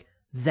I was like,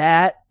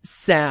 that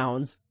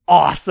sounds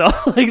awesome.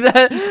 Like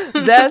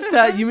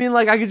that's you mean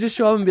like I could just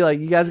show up and be like,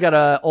 you guys got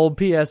a old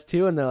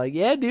PS2? And they're like,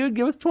 yeah, dude,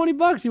 give us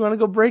 $20. You want to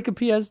go break a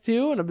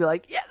PS2? And I'd be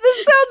like, yeah,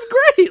 this sounds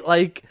great.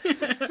 Like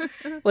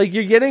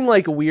you're getting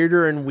like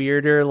weirder and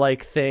weirder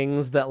like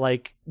things that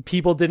like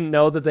people didn't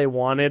know that they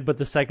wanted, but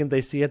the second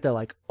they see it, they're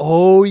like,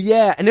 oh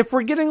yeah. And if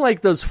we're getting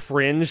like those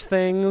fringe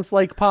things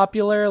like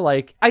popular,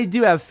 like I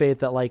do have faith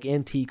that like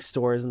antique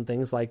stores and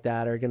things like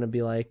that are gonna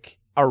be like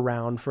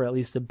around for at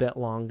least a bit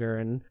longer,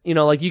 and you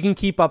know, like you can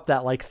keep up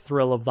that like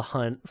thrill of the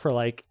hunt for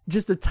like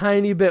just a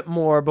tiny bit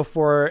more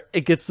before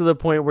it gets to the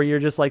point where you're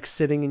just like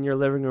sitting in your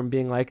living room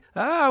being like,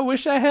 I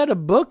wish I had a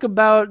book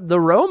about the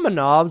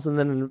Romanovs, and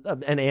then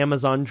an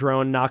Amazon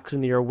drone knocks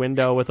into your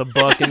window with a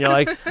book and you're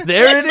like,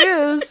 there it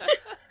is.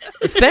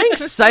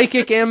 Thanks,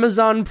 psychic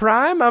Amazon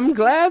Prime. I'm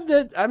glad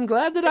that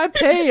I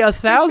pay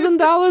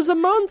 $1,000 a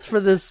month for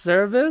this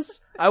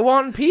service. I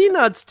want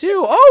peanuts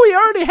too. Oh, he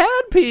already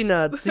had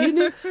peanuts. He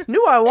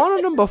knew I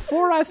wanted them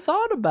before I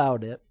thought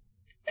about it.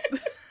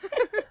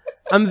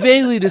 I'm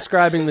vaguely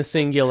describing the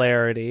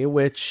Singularity,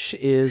 which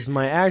is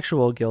my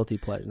actual guilty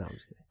pleasure. No, I'm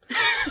just kidding.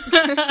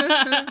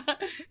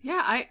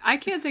 Yeah, I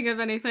can't think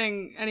of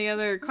any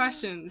other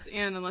questions,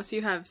 Anne, unless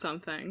you have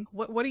something.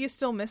 What are you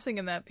still missing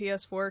in that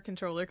PS4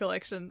 controller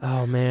collection?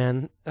 Oh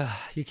man,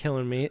 you're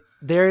killing me.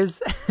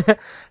 There's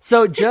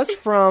so just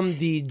from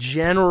the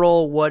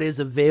general what is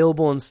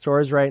available in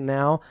stores right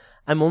now,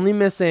 I'm only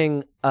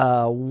missing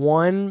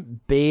one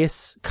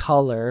base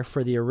color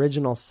for the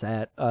original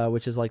set,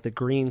 which is like the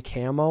green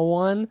camo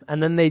one.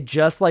 And then they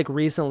just like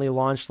recently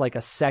launched like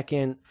a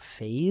second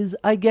phase,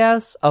 I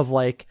guess, of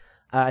like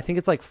I think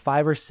it's like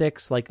 5 or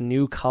 6 like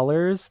new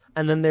colors.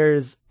 And then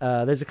there's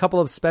a couple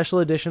of special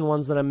edition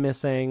ones that I'm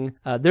missing.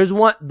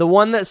 The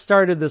one that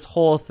started this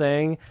whole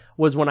thing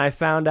was when I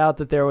found out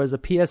that there was a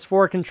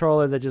PS4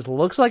 controller that just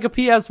looks like a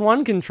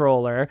PS1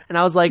 controller. And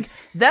I was like,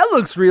 that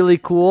looks really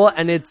cool.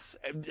 And it's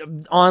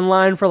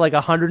online for like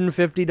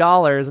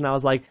 $150. And I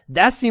was like,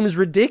 that seems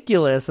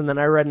ridiculous. And then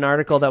I read an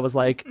article that was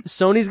like,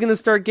 Sony's going to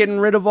start getting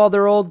rid of all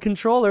their old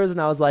controllers. And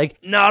I was like,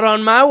 not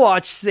on my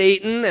watch,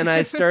 Satan. And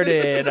I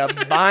started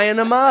buying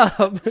them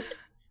up.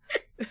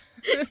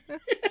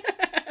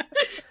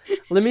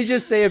 Let me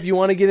just say, if you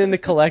want to get into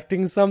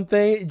collecting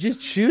something,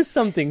 just choose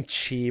something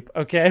cheap,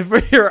 okay? For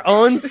your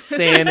own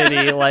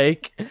sanity.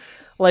 Like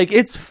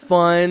it's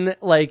fun.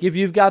 Like if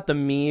you've got the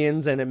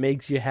means and it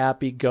makes you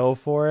happy, go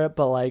for it.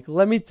 But like,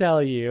 let me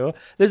tell you,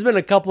 there's been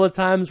a couple of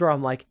times where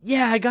I'm like,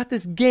 yeah, I got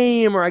this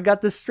game or I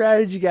got this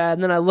strategy guide.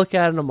 And then I look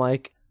at it and I'm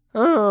like,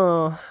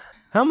 oh,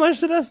 how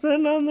much did I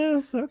spend on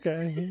this?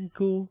 Okay,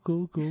 cool.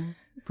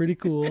 Pretty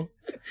cool.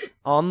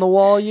 On the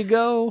wall you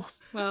go.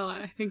 Well,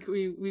 I think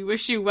we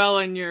wish you well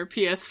in your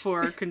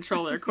PS4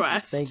 controller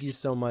quest. Thank you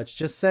so much.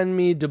 Just send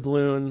me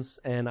doubloons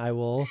and I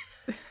will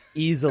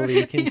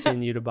easily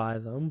continue to buy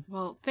them.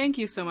 Well, thank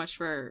you so much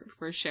for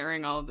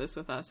sharing all of this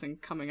with us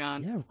and coming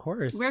on. Yeah, of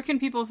course. Where can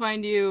people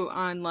find you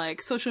on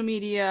like social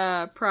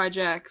media,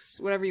 projects,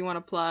 whatever you want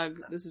to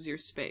plug? This is your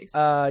space.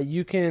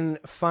 You can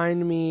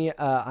find me.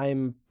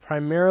 I'm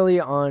primarily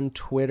on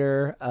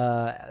Twitter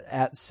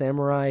at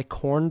Samurai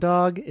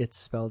Corndog. It's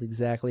spelled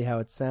exactly how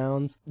it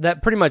sounds.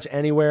 That pretty much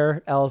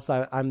anywhere else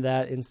I'm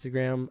that.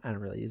 Instagram. I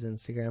don't really use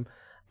Instagram.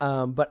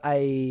 But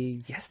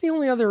I guess the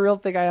only other real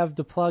thing I have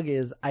to plug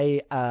is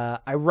I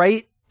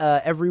write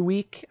every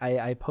week.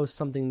 I post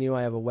something new.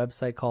 I have a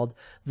website called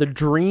The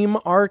Dream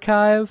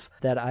Archive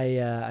that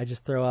I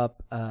just throw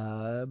up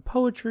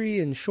poetry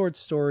and short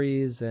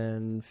stories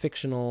and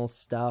fictional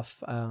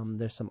stuff.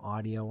 There's some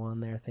audio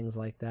on there, things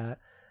like that.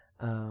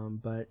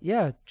 But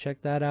yeah,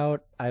 check that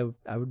out. I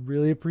would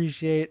really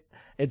appreciate.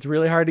 It's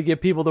really hard to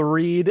get people to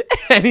read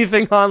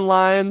anything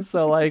online,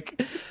 so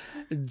like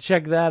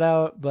check that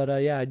out.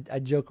 But yeah, I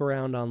joke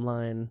around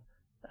online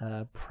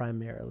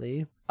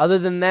primarily. Other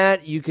than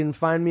that, you can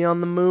find me on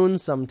the moon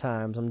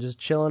sometimes. I'm just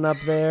chilling up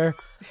there.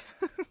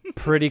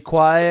 Pretty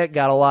quiet,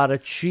 got a lot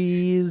of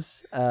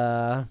cheese.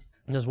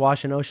 Just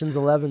watching Ocean's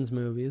 11's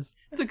movies.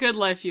 It's a good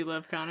life you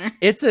live, Connor.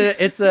 It's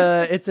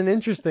an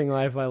interesting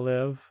life I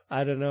live.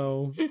 I don't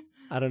know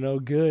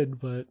good,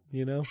 but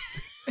you know.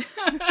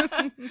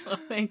 Well,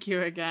 thank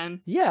you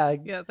again. Yeah,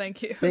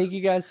 thank you. Thank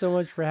you guys so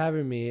much for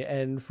having me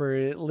and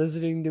for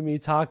listening to me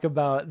talk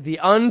about the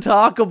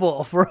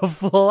untalkable for a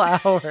full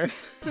hour.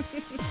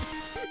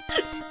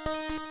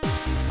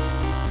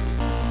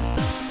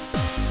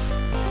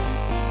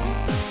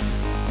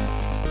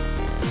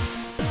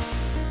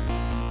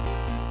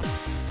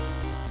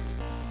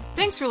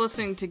 Thanks for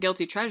listening to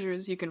Guilty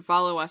Treasures. You can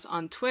follow us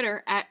on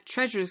Twitter at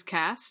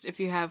TreasuresCast. If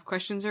you have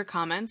questions or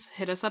comments,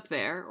 hit us up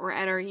there, or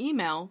at our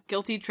email,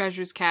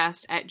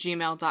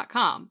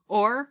 guiltytreasurescast@gmail.com.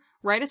 Or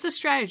write us a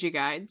strategy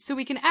guide so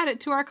we can add it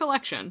to our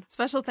collection.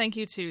 Special thank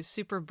you to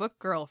Super Book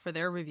Girl for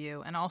their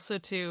review, and also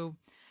to,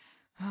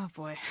 oh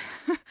boy,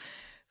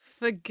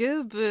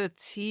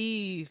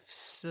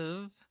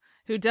 Fagibativsiv,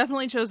 who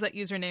definitely chose that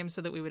username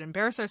so that we would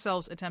embarrass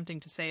ourselves attempting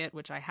to say it,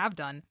 which I have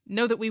done.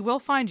 Know that we will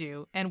find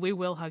you, and we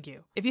will hug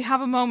you. If you have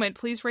a moment,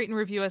 please rate and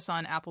review us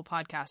on Apple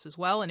Podcasts as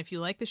well, and if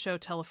you like the show,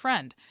 tell a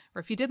friend.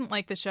 Or if you didn't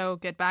like the show,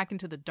 get back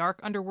into the dark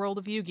underworld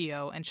of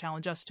Yu-Gi-Oh! And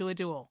challenge us to a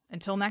duel.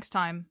 Until next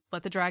time,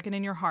 let the dragon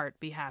in your heart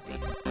be happy.